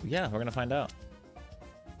 Yeah, we're gonna find out.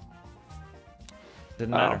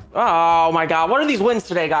 Didn't Oh. matter. Oh my God. What are these wins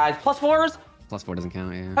today, guys? +4s? +4 doesn't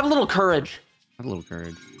count. Yeah. Have a little courage. Have a little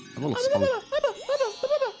courage. Have a little spunk.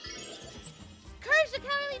 Courage the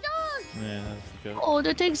cowardly dog! Yeah, that's a joke. Oh,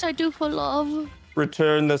 the things I do for love.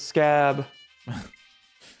 Return the scab.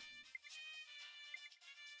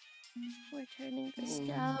 Returning the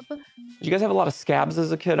scab. Did you guys have a lot of scabs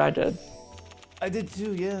as a kid? I did. I did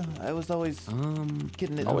too, yeah. I was always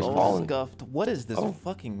getting it Always all falling. scuffed. What is this Oh.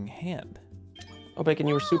 fucking hand? Oh, Bacon,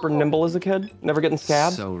 you were super nimble as a kid? Never getting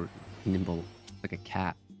scabbed? So nimble, like a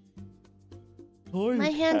cat. My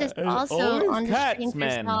hand is also on the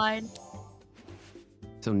stinker side.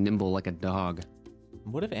 So nimble like a dog.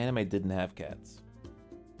 What if anime didn't have cats?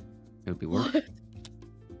 It would be worth. What?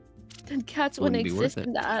 Then cats wouldn't Wouldn't be worth exist it.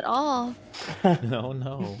 in that at all. No,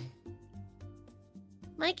 no.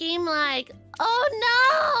 My game like,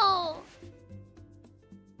 oh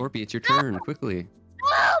Scorpy, it's your turn. Quickly.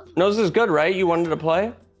 no! Help! No, this is good, right? You wanted to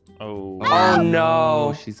play? Oh. Oh,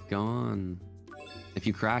 no. She's gone. If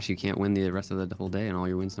you crash, you can't win the rest of the whole day, and all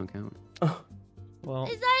your wins don't count. Well,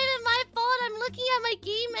 It's not even my fault. I'm looking at my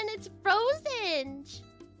game and it's frozen.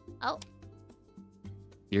 Oh,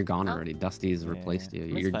 You're gone Oh. already. Dusty's replaced you.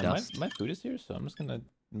 You're fine. dust. My food is here, so I'm just gonna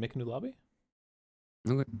make a new lobby.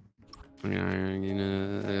 Okay. I'm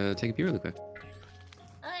gonna take a pee really quick.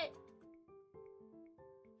 alright.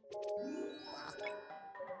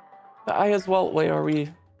 I as well. Wait, are we?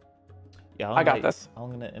 Yeah, I got this. I'm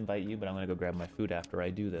gonna invite you, but I'm gonna go grab my food after I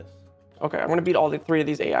do this. Okay, I'm gonna beat all the 3 of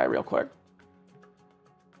these AI real quick.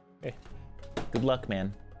 Okay. Good luck,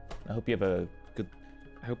 man. I hope you have a good.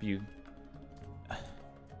 I hope you. I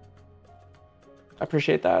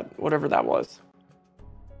appreciate that, whatever that was.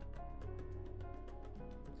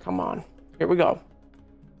 Come on. Here we go.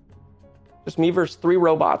 Just me versus 3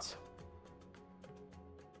 robots.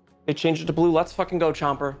 They changed it to blue. Let's fucking go,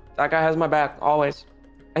 Chomper. That guy has my back, always.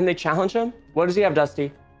 And they challenge him? What does he have,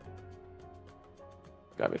 Dusty?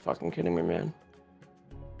 Gotta be fucking kidding me, man.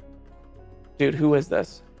 Dude, who is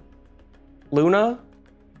this? Luna?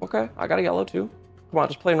 Okay, I got a yellow too. Come on,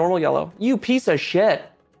 just play normal yellow. You piece of shit.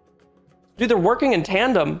 Dude, they're working in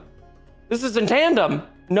tandem. This is in tandem.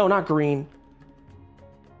 No, not green.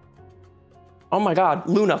 Oh my God,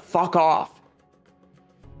 Luna, fuck off.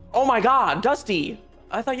 Oh my God, Dusty.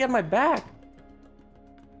 I thought you had my back.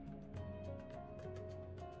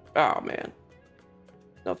 Oh man.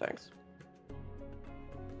 No thanks.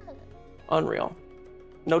 Unreal.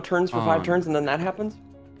 No turns for 5 turns and then that happens?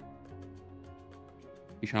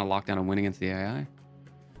 You trying to lock down a win against the AI?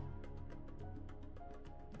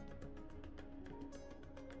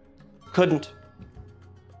 Couldn't.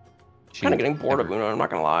 Kind of getting bored Ever. of Uno, I'm not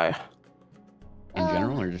gonna lie. In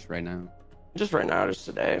general or just right now? Just right now, just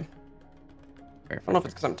today. Fair, I don't know if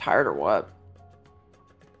it's because I'm tired or what.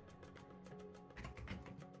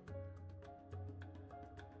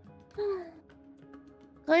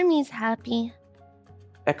 Gormy's happy.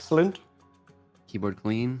 Excellent. Keyboard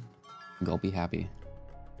clean. Gulpy happy.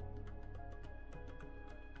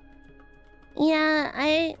 Yeah,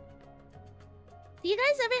 do you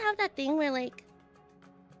guys ever have that thing where like,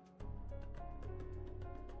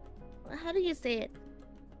 how do you say it?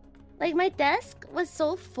 Like my desk was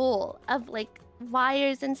so full of like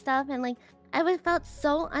wires and stuff, and like felt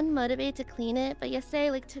so unmotivated to clean it. But yesterday I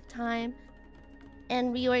like took time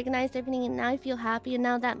and reorganized everything, and now I feel happy, and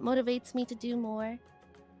now that motivates me to do more.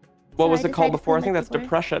 What So was I it called decided to before? I clean think my that's keyboard.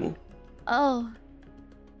 depression. Oh.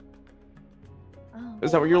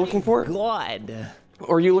 Is that what you're looking for? God.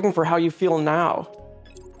 Or are you looking for how you feel now?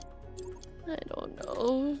 I don't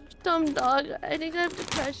know. Dumb dog. I think I have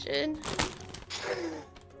depression.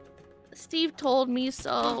 Steve told me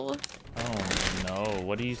so. Oh no,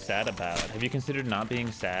 what are you sad about? Have you considered not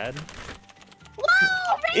being sad?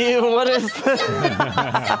 Ew, what is this?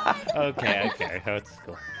 Okay, that's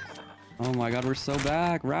cool. Oh my god, we're so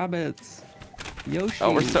back. Rabbits. Yoshi.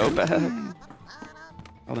 Oh, we're so bad.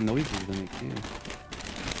 All the noises they make too.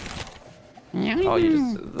 Oh,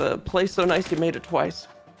 the play's so nice you made it twice.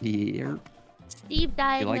 Yeah. Steve You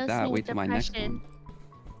diagnosed like that? me Wait with till my next depression. one.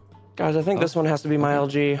 Guys, I think this one has to be my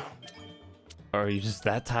LG. Are you just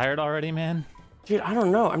that tired already, man? Dude, I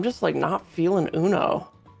don't know. I'm just like not feeling Uno.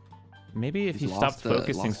 Maybe if He's you stopped lost the-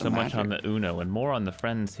 focusing lost the so much on the magic. Uno and more on the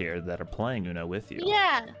friends here that are playing Uno with you.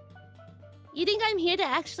 Yeah. You think I'm here to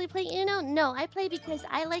actually play Uno? No, I play because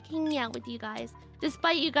I like hanging out with you guys,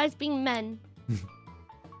 despite you guys being men.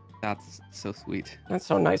 That's so sweet. That's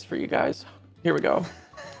so nice for you guys. Here we go.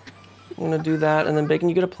 I'm gonna do that, and then Bacon,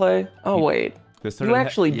 you get to play. Oh wait, This you started,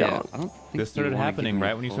 actually Yeah, don't. I don't think this you started wanna happening give me a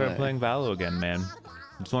right when you started play. playing Valo again, man.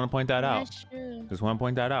 Just want to point that out. That's true. Just want to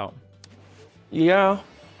point that out. Yeah,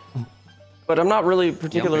 but I'm not really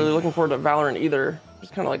particularly Yumping. looking forward to Valorant either.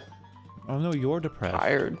 Just kind of like Oh no, you're depressed.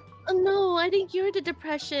 tired. Oh no, I think you're the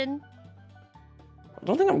depression. I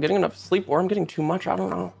don't think I'm getting enough sleep, or I'm getting too much. I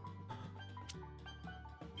don't know.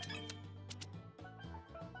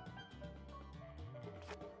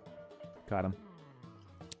 Got him.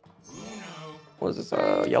 What is this?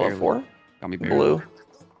 Yellow Barely. 4? Got me barely. Blue.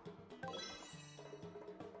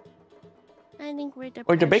 I think we're depression.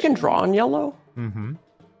 Wait, did Bacon draw on yellow? Mm-hmm.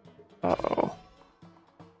 Uh-oh.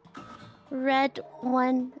 Red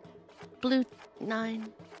 1, blue 9.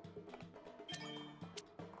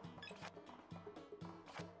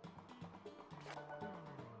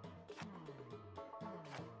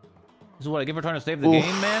 This is what I give her trying to save the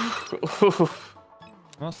game, man.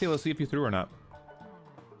 Let's see if you threw or not.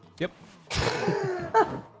 Yep.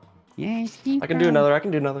 Yeah, Steve. I can do another. I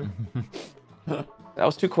can do another. That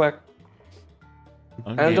was too quick.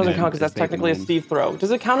 And it doesn't count because that's Bacon technically a win. Steve throw.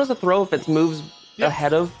 Does it count as a throw if it moves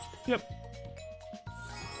ahead of? Yep.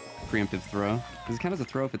 Preemptive throw. Does it count as a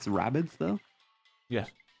throw if it's rabbits though? Yes.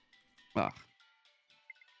 Ugh. I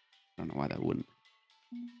don't know why that wouldn't.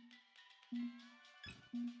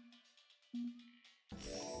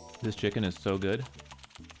 This chicken is so good.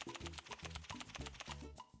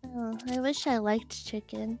 Oh, I wish I liked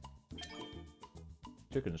chicken.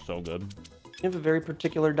 Chicken is so good. You have a very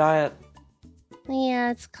particular diet.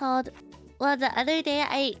 Yeah, it's called... Well, the other day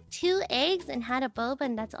I ate 2 eggs and had a boba,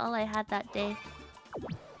 and that's all I had that day.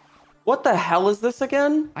 What the hell is this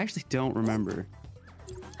again? I actually don't remember.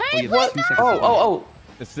 Hey, you have What? 2 seconds Oh, to oh, win. oh.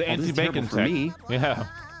 It's the Oh, this is terrible anti-bacon for tech. me. Yeah.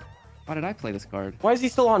 Why did I play this card? Why is he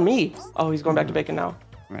still on me? Oh, he's going back to Bacon now.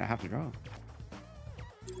 I mean, I have to draw.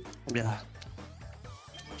 Yeah.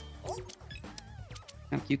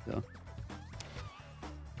 Kind of cute though.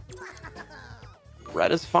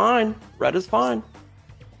 Red is fine. Red is fine.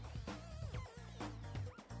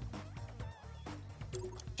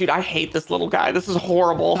 Dude, I hate this little guy. This is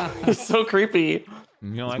horrible. He's so creepy.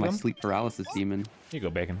 You don't It's like my them? sleep paralysis demon. Here you go,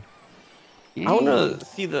 bacon. I want to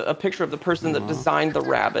see a picture of the person that Aw. designed the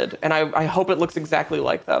rabbit, and I hope it looks exactly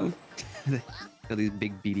like them. Got these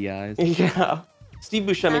big beady eyes. Yeah. Steve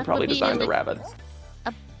Buscemi That probably would be designed the like- rabbit.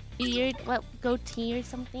 Beard, what, goatee or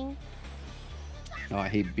something? Oh, I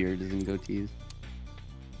hate beards and goatees.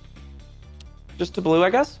 Just to blue,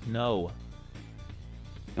 I guess? No.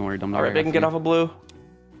 Don't worry, dumb. All right, Bacon, get off of blue.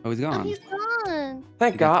 Oh, he's Oh, gone. he's gone.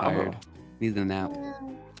 Thank He got God. tired. Needs a nap. Yeah.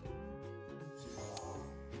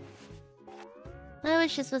 I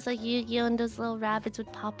wish this was like Yu-Gi-Oh! And those little rabbits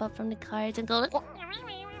would pop up from the cards and go like.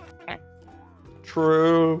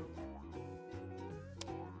 True.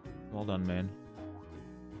 Well done, man.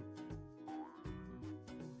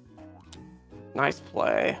 Nice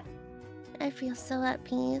play. I feel so at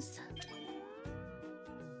peace.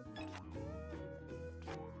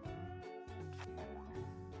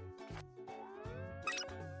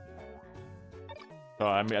 So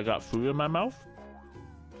I mean, I got food in my mouth.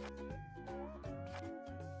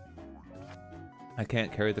 I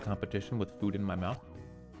can't carry the competition with food in my mouth.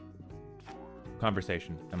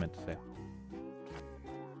 Conversation, I meant to say.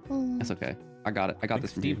 Hmm. That's okay. I got it. I got think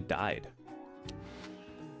this from Steve you. died.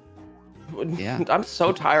 Yeah. I'm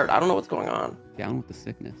so tired. I don't know what's going on. Down with the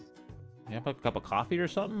sickness. You have a cup of coffee or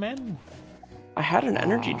something, man? I had an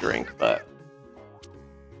energy Oh. drink, but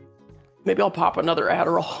maybe I'll pop another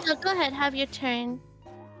Adderall. No, go ahead, have your turn.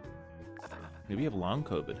 Maybe you have long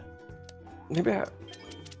COVID. Maybe.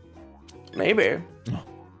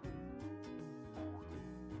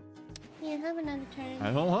 Here, have another turn.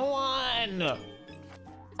 I don't want one.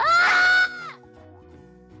 Ah!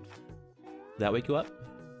 Did that wake you up?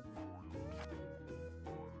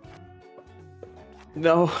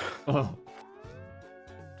 No. Oh.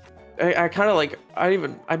 I kind of like,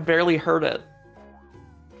 I barely heard it.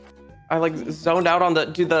 I like zoned out on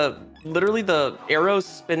literally the arrows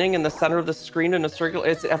spinning in the center of the screen in a circle.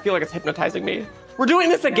 I feel like it's hypnotizing me. We're doing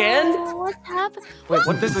this again? Oh, what's happening? Wait,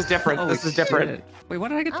 what? This is different. Holy This is different. shit. Wait, what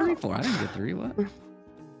did I get 3 Oh. for? I didn't get 3. What? What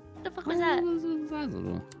the fuck was that? That's a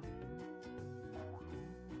little-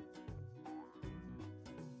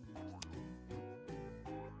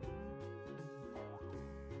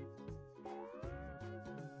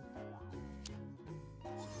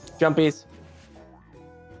 Jumpies.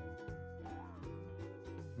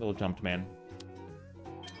 Little jumped man.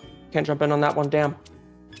 Can't jump in on that one. Damn.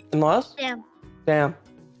 Unless? Damn. Damn.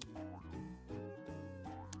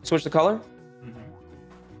 Switch the color?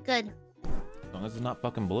 Good. As long as it's not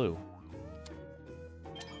fucking blue.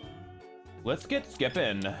 Let's get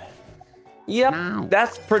skipping. Yep. No.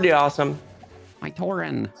 That's pretty awesome. My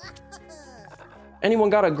Torin. Anyone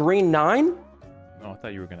got a green 9? Oh, I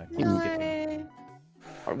thought you were gonna keep skipping. No.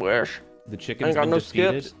 I wish. The chicken's got been no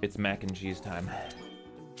defeated. skips. It's mac and cheese time.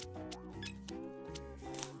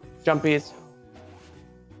 Jumpies.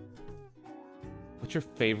 What's your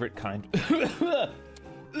favorite kind?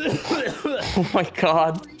 Oh my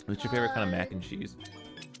god. What's your favorite kind of mac and cheese?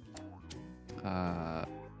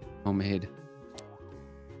 Homemade.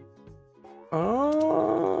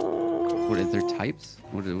 Oh. What is there types?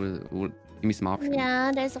 What? Give me some options.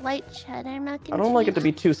 Yeah, there's white cheddar mac and cheese. I don't like it to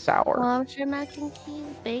be too sour. Lobster mac and cheese,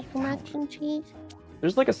 baked mac and cheese.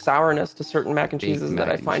 There's like a sourness to certain mac and Baked cheeses mac that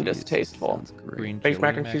I and find cheese. distasteful. Sounds great. Green Baked chili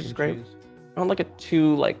mac and cheese is great. I don't like it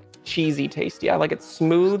too like cheesy tasty. I like it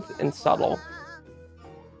smooth and subtle.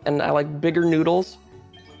 And I like bigger noodles.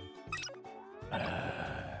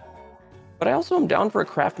 But I also am down for a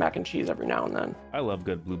Kraft mac and cheese every now and then. I love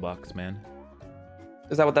good blue box, man.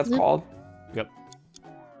 Is that what that's Yep. called? Yep.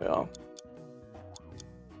 Yeah.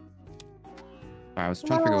 I was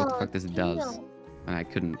trying to figure out what the Oh, fuck this does, shield. and I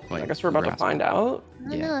couldn't quite. I guess we're about to grasp find it. out. I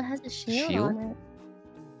don't Yeah. know, it has a shield, Shield? on it.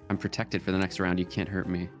 I'm protected for the next round. You can't hurt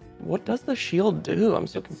me. What does the shield do? I'm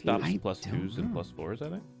so It confused. stops I plus don't twos and know. plus fours, I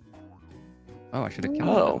think. Oh, I should have killed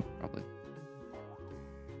Oh. it. Probably.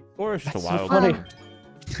 Or it's just That's a so wild funny. card.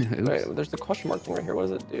 Oops. Wait, there's the question mark thing right here. What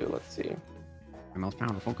does it do? Let's see. It My most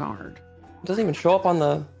powerful card doesn't even show up on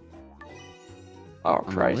the. Oh on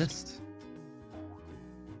the Christ! list.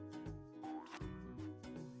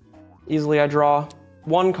 Easily, I draw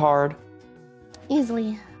one card.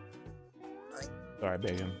 Easily. Sorry,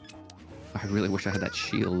 Bacon. I really wish I had that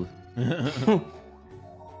shield.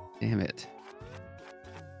 Damn it.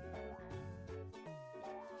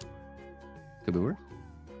 Could be worse.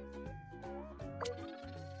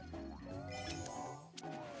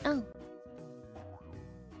 Oh,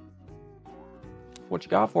 What you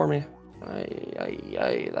got for me?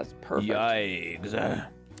 Ay, that's perfect. Yikes.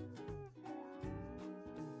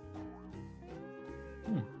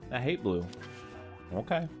 I hate blue.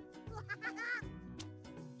 Okay.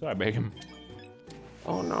 Sorry, Bacon.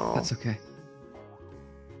 Oh no. That's okay.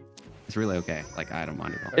 It's really okay. Like, I don't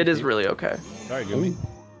mind at all. It is really okay. Sorry, Goomy.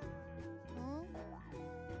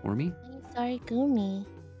 For me? sorry, Gumi.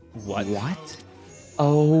 What? What?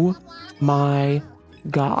 Oh my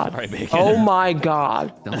god. Sorry, Bacon. Oh my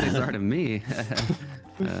god. Don't say sorry to me.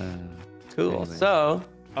 Cool. Amazing. So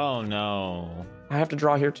Oh no. I have to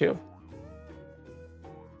draw here too.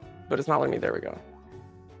 But it's not letting me. There we go.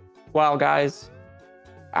 Wow, guys.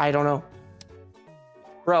 I don't know.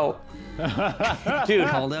 Bro, dude,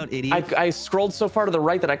 Called out, idiot. I scrolled so far to the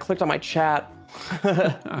right that I clicked on my chat.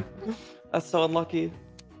 That's so unlucky.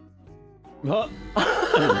 Oh,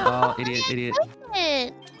 idiot.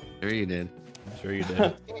 It. Sure you did. I'm sure you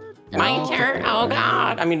did. My Oh, turn. Oh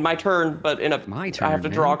god. I mean, my turn, but in a My turn. I have to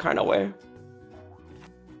man. draw kind of way.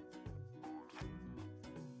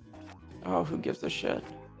 Oh, who gives a shit?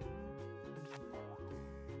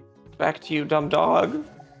 Back to you, dumb dog.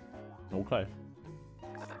 Okay.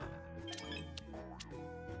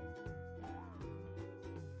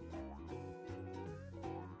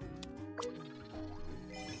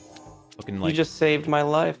 Looking You like just saved my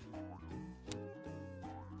life.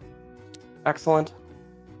 Excellent.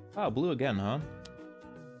 oh, blue again, huh?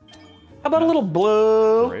 How about a little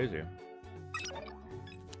blue? Crazy.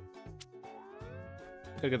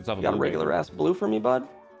 Gotta get this off You got a blue, regular ass blue for me, bud?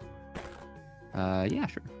 Yeah,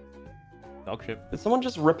 sure. baby. Dog shit. Did someone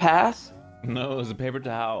just repass? No, it was a paper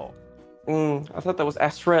towel. I thought that was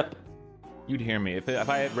S-rip. You'd hear me if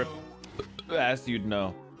I had ripped ass. You'd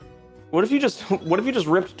know. What if you just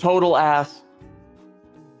ripped total ass?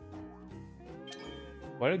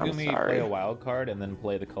 Why did I'm Gumi sorry. play a wild card and then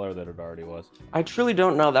play the color that it already was? I truly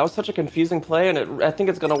don't know. That was such a confusing play, and I think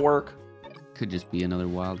it's gonna work. Could just be another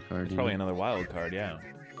wild card. It's you probably know? another wild card, yeah.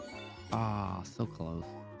 Ah, so close.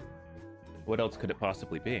 What else could it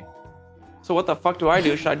possibly be? So what the fuck do I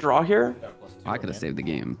do? Should I draw here? I could have saved the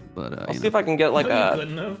game, but I'll see if I can get like a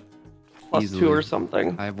 +2 Easily. or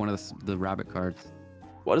something. I have one of the rabbit cards.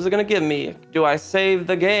 What is it gonna give me? Do I save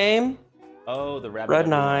the game? Oh, the rabbit. Red up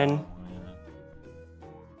 9. the wall.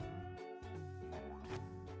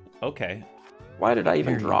 Yeah. Okay. Why did I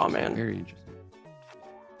even Very draw, interesting, man? Very interesting.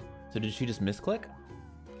 So did she just misclick?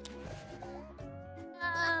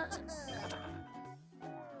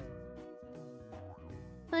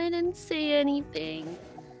 I didn't say anything.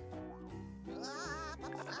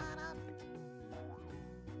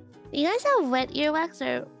 You guys have wet earwax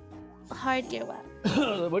or hard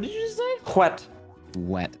earwax? What did you just say? Wet.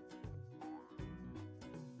 Wet.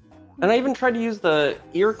 And I even tried to use the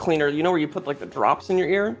ear cleaner. You know where you put like the drops in your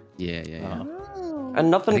ear, Yeah. Oh. and I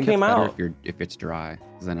nothing think came that's better out. if it's dry,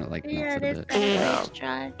 'cause then it like melts Yeah, it a there's bit. better Yeah. ways to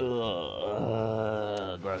try.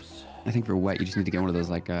 Gross. I think for wet, you just need to get one of those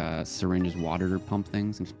like syringes water pump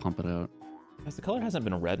things and just pump it out. Guys, the color hasn't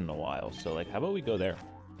been red in a while, so like, how about we go there?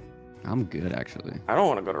 I'm good actually. I don't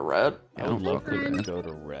want to go to red. Yeah, I I would don't love fuck to with red. go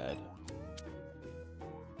to red.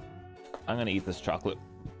 I'm gonna eat this chocolate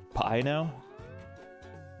pie now.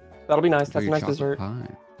 That'll be nice. Enjoy That's a your nice chocolate dessert. pie.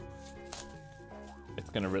 It's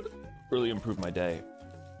gonna really improve my day.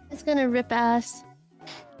 It's gonna rip ass.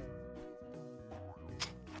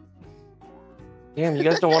 Damn, you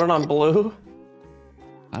guys don't want it on blue?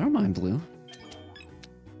 I don't mind blue.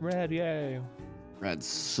 Red, yay. Red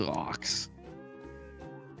sucks.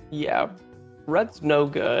 Yeah, red's no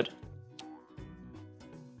good.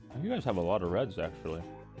 You guys have a lot of reds, actually.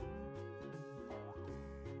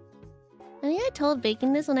 I think I told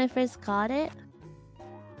Bacon this when I first got it.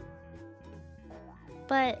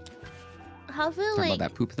 But how I feel Talking like about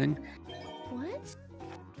that poop thing? what?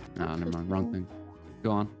 No, never mind. Wrong thing.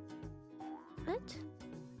 Go on. What?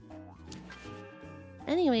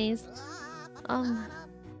 Anyways,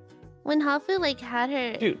 when Hafu like had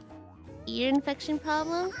her Dude. ear infection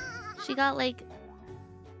problem, she got like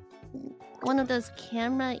one of those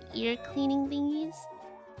camera ear cleaning thingies.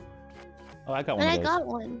 Oh, I got one And of I those. got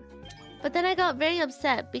one. But then I got very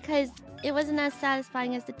upset because it wasn't as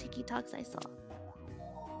satisfying as the TikToks I saw.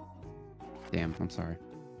 Damn, I'm sorry.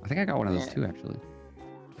 I think I got one of those Yeah. too, actually.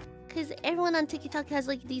 Because everyone on TikTok has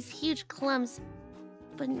like these huge clumps.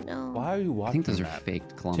 But no. Why are you I watching think those are that?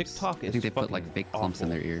 faked clumps. TikTok I is think they put like fucking fake clumps in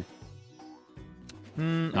awful. their ear.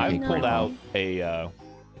 I've know. pulled out a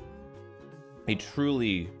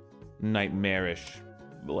truly nightmarish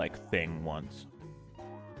like thing once.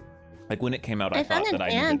 Like when it came out, I I found thought an that I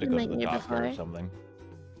needed ant to in go my to the ear doctor or before. something.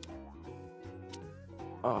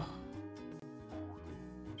 Oh,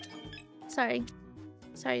 Sorry.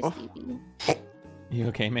 Sorry, Oh. Stevie. You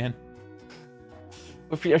okay, man?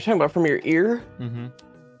 if you're talking about from your ear, Mm-hmm.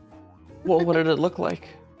 well, what did it look like?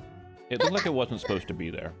 It looked like it wasn't supposed to be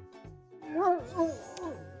there.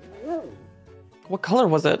 What color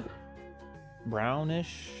was it?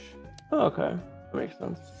 Brownish, Oh, okay, that makes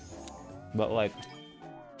sense. but like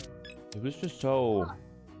it was just so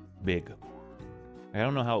big. I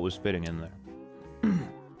don't know how it was fitting in there.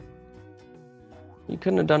 You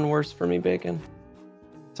couldn't have done worse for me, Bacon.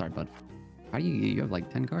 Sorry, bud. How do you have like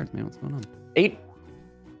 10 cards, man? What's going on? 8. You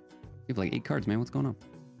have like 8 cards, man. What's going on?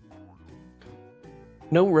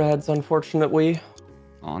 No reds, unfortunately.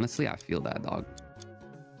 Honestly, I feel that, dog.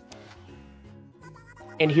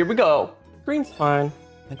 And here we go. Green's fine.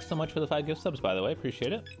 Thanks so much for the 5 gift subs, by the way.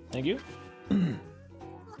 Appreciate it. Thank you.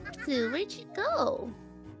 Sue, where'd you go?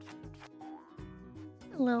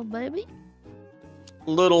 Hello, baby.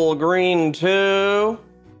 Little green 2.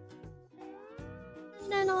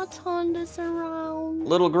 And then I'll turn this around.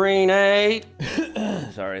 Little green 8.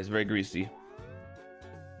 Sorry, it's very greasy.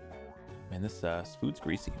 Man, this food's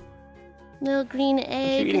greasy. Little green Are you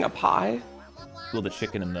egg. eating a pie? Well, the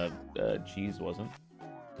chicken and the cheese wasn't.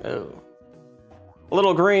 Oh.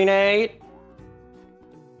 Little green 8.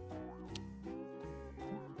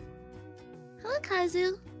 Hello,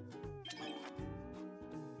 Kazu.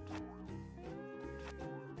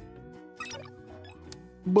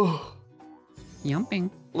 Yumping.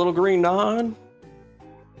 Little green 9.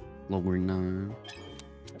 Lowering 9.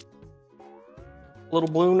 Little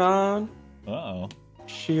blue 9. Uh-oh.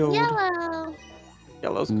 Shield. Yellow.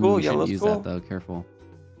 Yellow's Ooh, cool. you shouldn't Yellow's use cool. that though. Careful,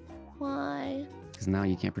 Why? because now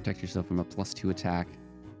you can't protect yourself from a +2 attack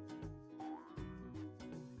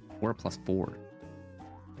or a +4.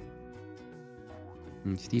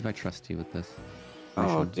 Steve, I trust you with this. I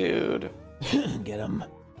Oh, should. dude. Get him.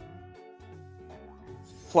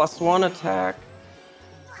 +1 attack.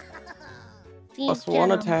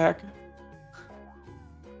 +1 attack.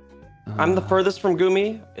 I'm the furthest from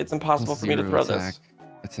Gumi. It's impossible for me to throw attack. this.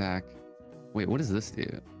 Attack. Wait, what does this do?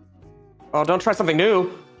 Oh, don't try something new.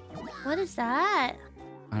 What is that?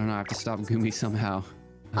 I don't know. I have to stop Gumi somehow.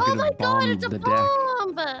 I'm Oh gonna my god, bomb it's a the deck.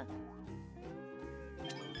 bomb!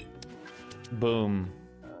 Boom.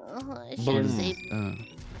 I should Boom. have saved.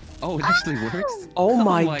 Oh, it actually works. Oh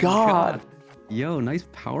my, god. Yo, nice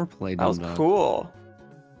power play, That was Dumbo. cool.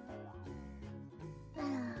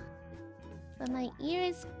 But my ear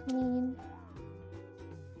is clean.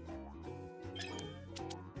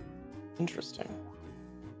 Interesting.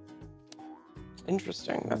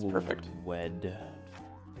 Interesting. That's perfect. Wed.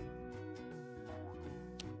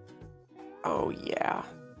 Oh yeah.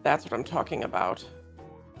 That's what I'm talking about.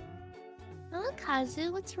 Hello,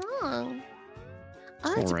 Kazu. What's wrong?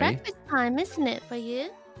 Oh, it's Sorry. breakfast time, isn't it, for you?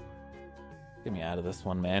 Get me out of this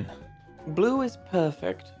one, man. Blue is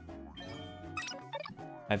perfect.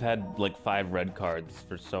 I've had like 5 red cards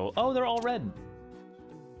for so. Oh, they're all red.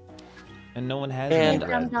 And no one has And-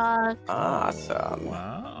 any Dumb red. dog. Awesome.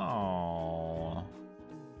 Wow.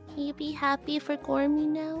 Can you be happy for Gormy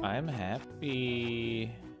now? I'm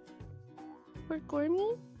happy. For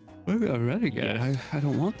Gormy? I got red again. Yes. I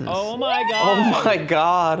don't want this. Oh my Oh god. my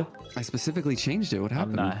god. I specifically changed it. What I'm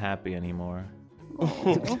happened? not happy anymore.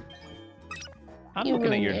 Oh. I'm You looking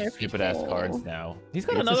at ruined your stupid ass everything. cards now. He's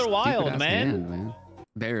got It's a another wild, stupid-ass man. hand,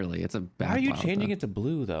 Barely. It's a bad. How are you wild, changing though. it to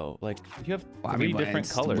blue though? Like you have Well, I 3 mean, but different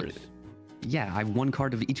it's- colors. Yeah, I have 1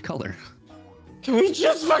 card of each color. Can we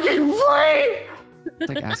just fucking play? It's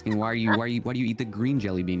like asking why do you eat the green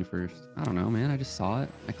jelly bean first? I don't know, man. I just saw it.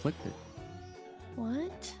 I clicked it.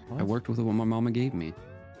 What? I worked with what my mama gave me.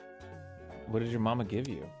 What did your mama give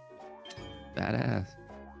you? Badass.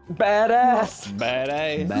 Badass.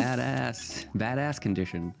 Badass. Badass. Badass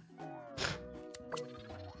condition.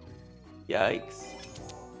 Yikes.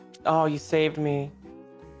 Oh, you saved me.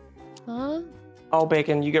 Huh? Oh,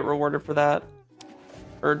 Bacon, you get rewarded for that.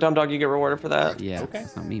 Or Dumb Dog, you get rewarded for that. Yeah. Okay.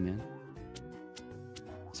 It's not me, man.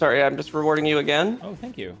 Sorry, I'm just rewarding you again. Oh,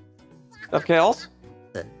 thank you. Stuff Kales.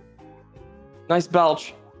 Nice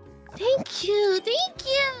belch. Thank you. Thank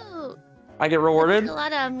you. I get rewarded. That's a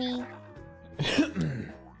lot of me.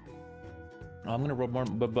 I'm gonna roll more.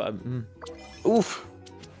 Oof.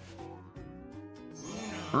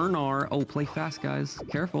 Ernar. Oh, play fast, guys.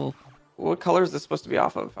 Careful. What color is this supposed to be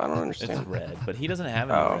off of? I don't It's understand. red, but he doesn't have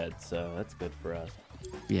any Oh. red, so that's good for us.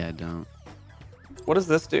 Yeah, I don't. What does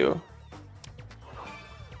this do?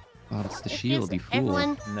 Oh, it's the It shield, gives you fool.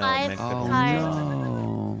 Everyone No, it 5 makes Oh, cards.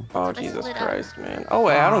 no. Oh, Let's Jesus split up. Christ, man. Oh,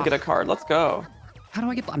 wait, I don't get a card. Let's go. How do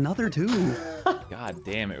I get another 2? God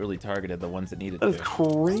damn, it really targeted the ones that needed That is to.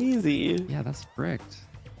 crazy. Yeah, that's fricked.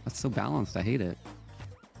 That's so balanced. I hate it.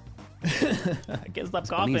 I can't stop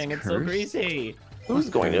Bunny's coughing. It's so cursed? greasy. Who's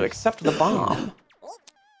going to accept the bomb?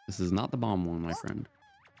 This is not the bomb one, my friend.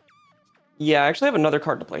 Yeah, I actually have another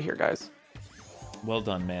card to play here, guys. Well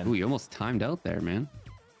done, man. Ooh, you almost timed out there, man.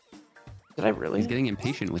 Did I really? He's getting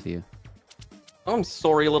impatient with you. Oh, I'm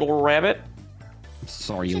sorry, little rabbit. I'm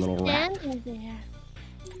sorry, you Just little rat. standing there.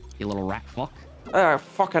 You little rat fuck. Ah,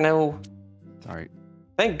 fucking hell. Sorry.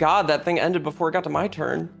 Thank God that thing ended before it got to my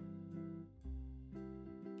turn.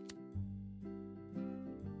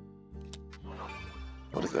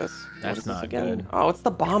 What is this? What That's is this not again? good. Oh, it's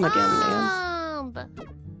the bomb again, man. Bomb.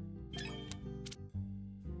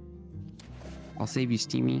 I'll save you,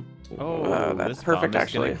 Steamy. Oh, that's this perfect, bomb is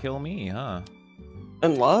actually. gonna kill me, huh?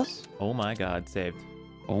 Unless? Oh my god, saved.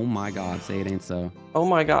 Oh my god, say it ain't so. Oh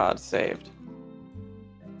my god, saved.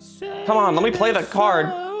 Come on, let me play the card.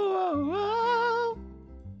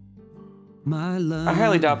 My love. I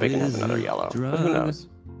highly doubt Bacon has is another a yellow, but drug. who knows?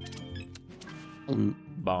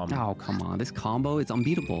 Bomb. Oh, come on. This combo is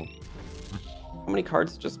unbeatable. How many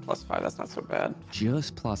cards? Just +5. That's not so bad.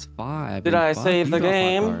 Just +5. Did and I fuck, save you the draw 5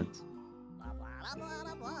 game? cards.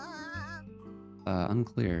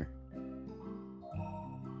 Unclear.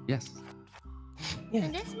 Yes. Yeah.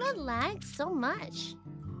 And this mode lags so much.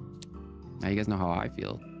 Now you guys know how I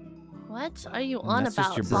feel. What are you on That's just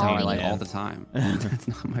about? your This is how I brain, like man. all the time. That's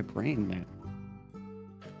not my brain, man.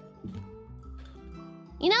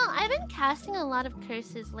 You know, I've been casting a lot of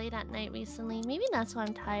curses late at night recently. Maybe that's why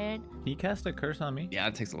I'm tired. Can you cast a curse on me? Yeah,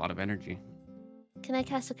 it takes a lot of energy. Can I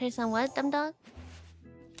cast a curse on what, dumb dog?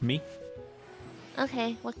 Me?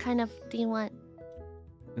 Okay, what kind of do you want?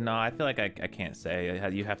 No, I feel like I can't say.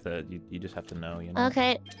 You have to. You just have to know. You know.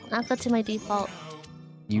 Okay, I'll go to my default.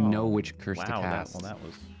 You Oh, know which curse to Wow. cast. That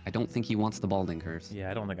was. I don't think he wants the balding curse. Yeah,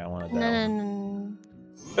 I don't think I wanted No, that. no, one.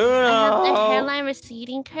 no, no. I have the Oh. hairline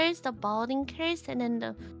receding curse, the balding curse, and then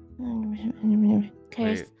the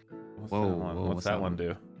curse. Wait, what's Whoa, that one? whoa, What's what's that that one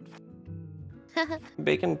one? do?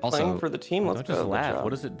 Bacon playing Also, for the team. Let's Don't go. just Good laugh. job.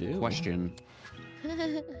 What does it do? Question.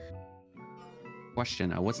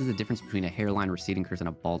 Question. What's the difference between a hairline receding curse and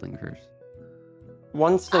a balding curse?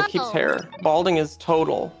 One still keeps Oh. hair. Balding is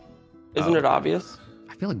total. Isn't Oh. it obvious?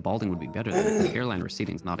 I feel like balding would be better than because hairline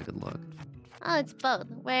receding is not a good look. Oh, it's both.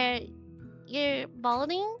 Where you're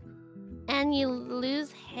balding and you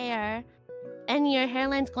lose hair, and your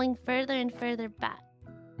hairline's going further and further back.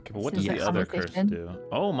 Okay, but what This does is the a other curse conversation. do?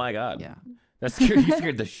 Oh my god. Yeah. That scared you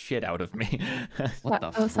scared the shit out of me. What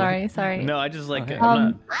the? Oh, sorry, sorry. No, I just like. Okay.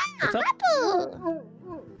 I'm not, what's up? Apple!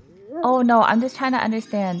 Oh no, I'm just trying to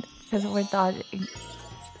understand because we're dodging.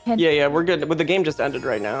 Yeah, we're good. But the game just ended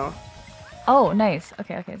right now. Oh, nice.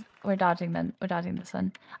 Okay. We're dodging then. We're dodging this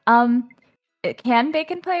one. Can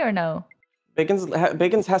Bacon play or no?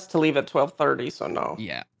 Bacon's has to leave at 12:30, so no.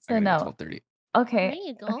 Yeah. So I gotta no. get 12:30. There Okay.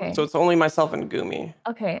 you go. Okay. So it's only myself and Gumi.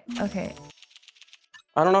 Okay.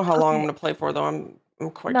 I don't know how long I'm Okay. gonna play for though. I'm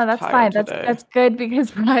quite No, that's tired fine. today. That's good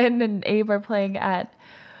because Brian and Abe are playing at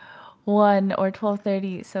 1 or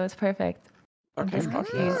 12:30, so it's perfect. I'm Okay, just fuck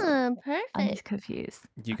confused. yeah. Ah, I'm perfect. just confused.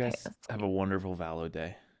 You Okay, guys that's have a wonderful Valo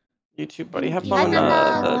day. You too, buddy. Have Bye, fun. Nana.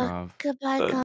 Bruv. Goodbye, the guys.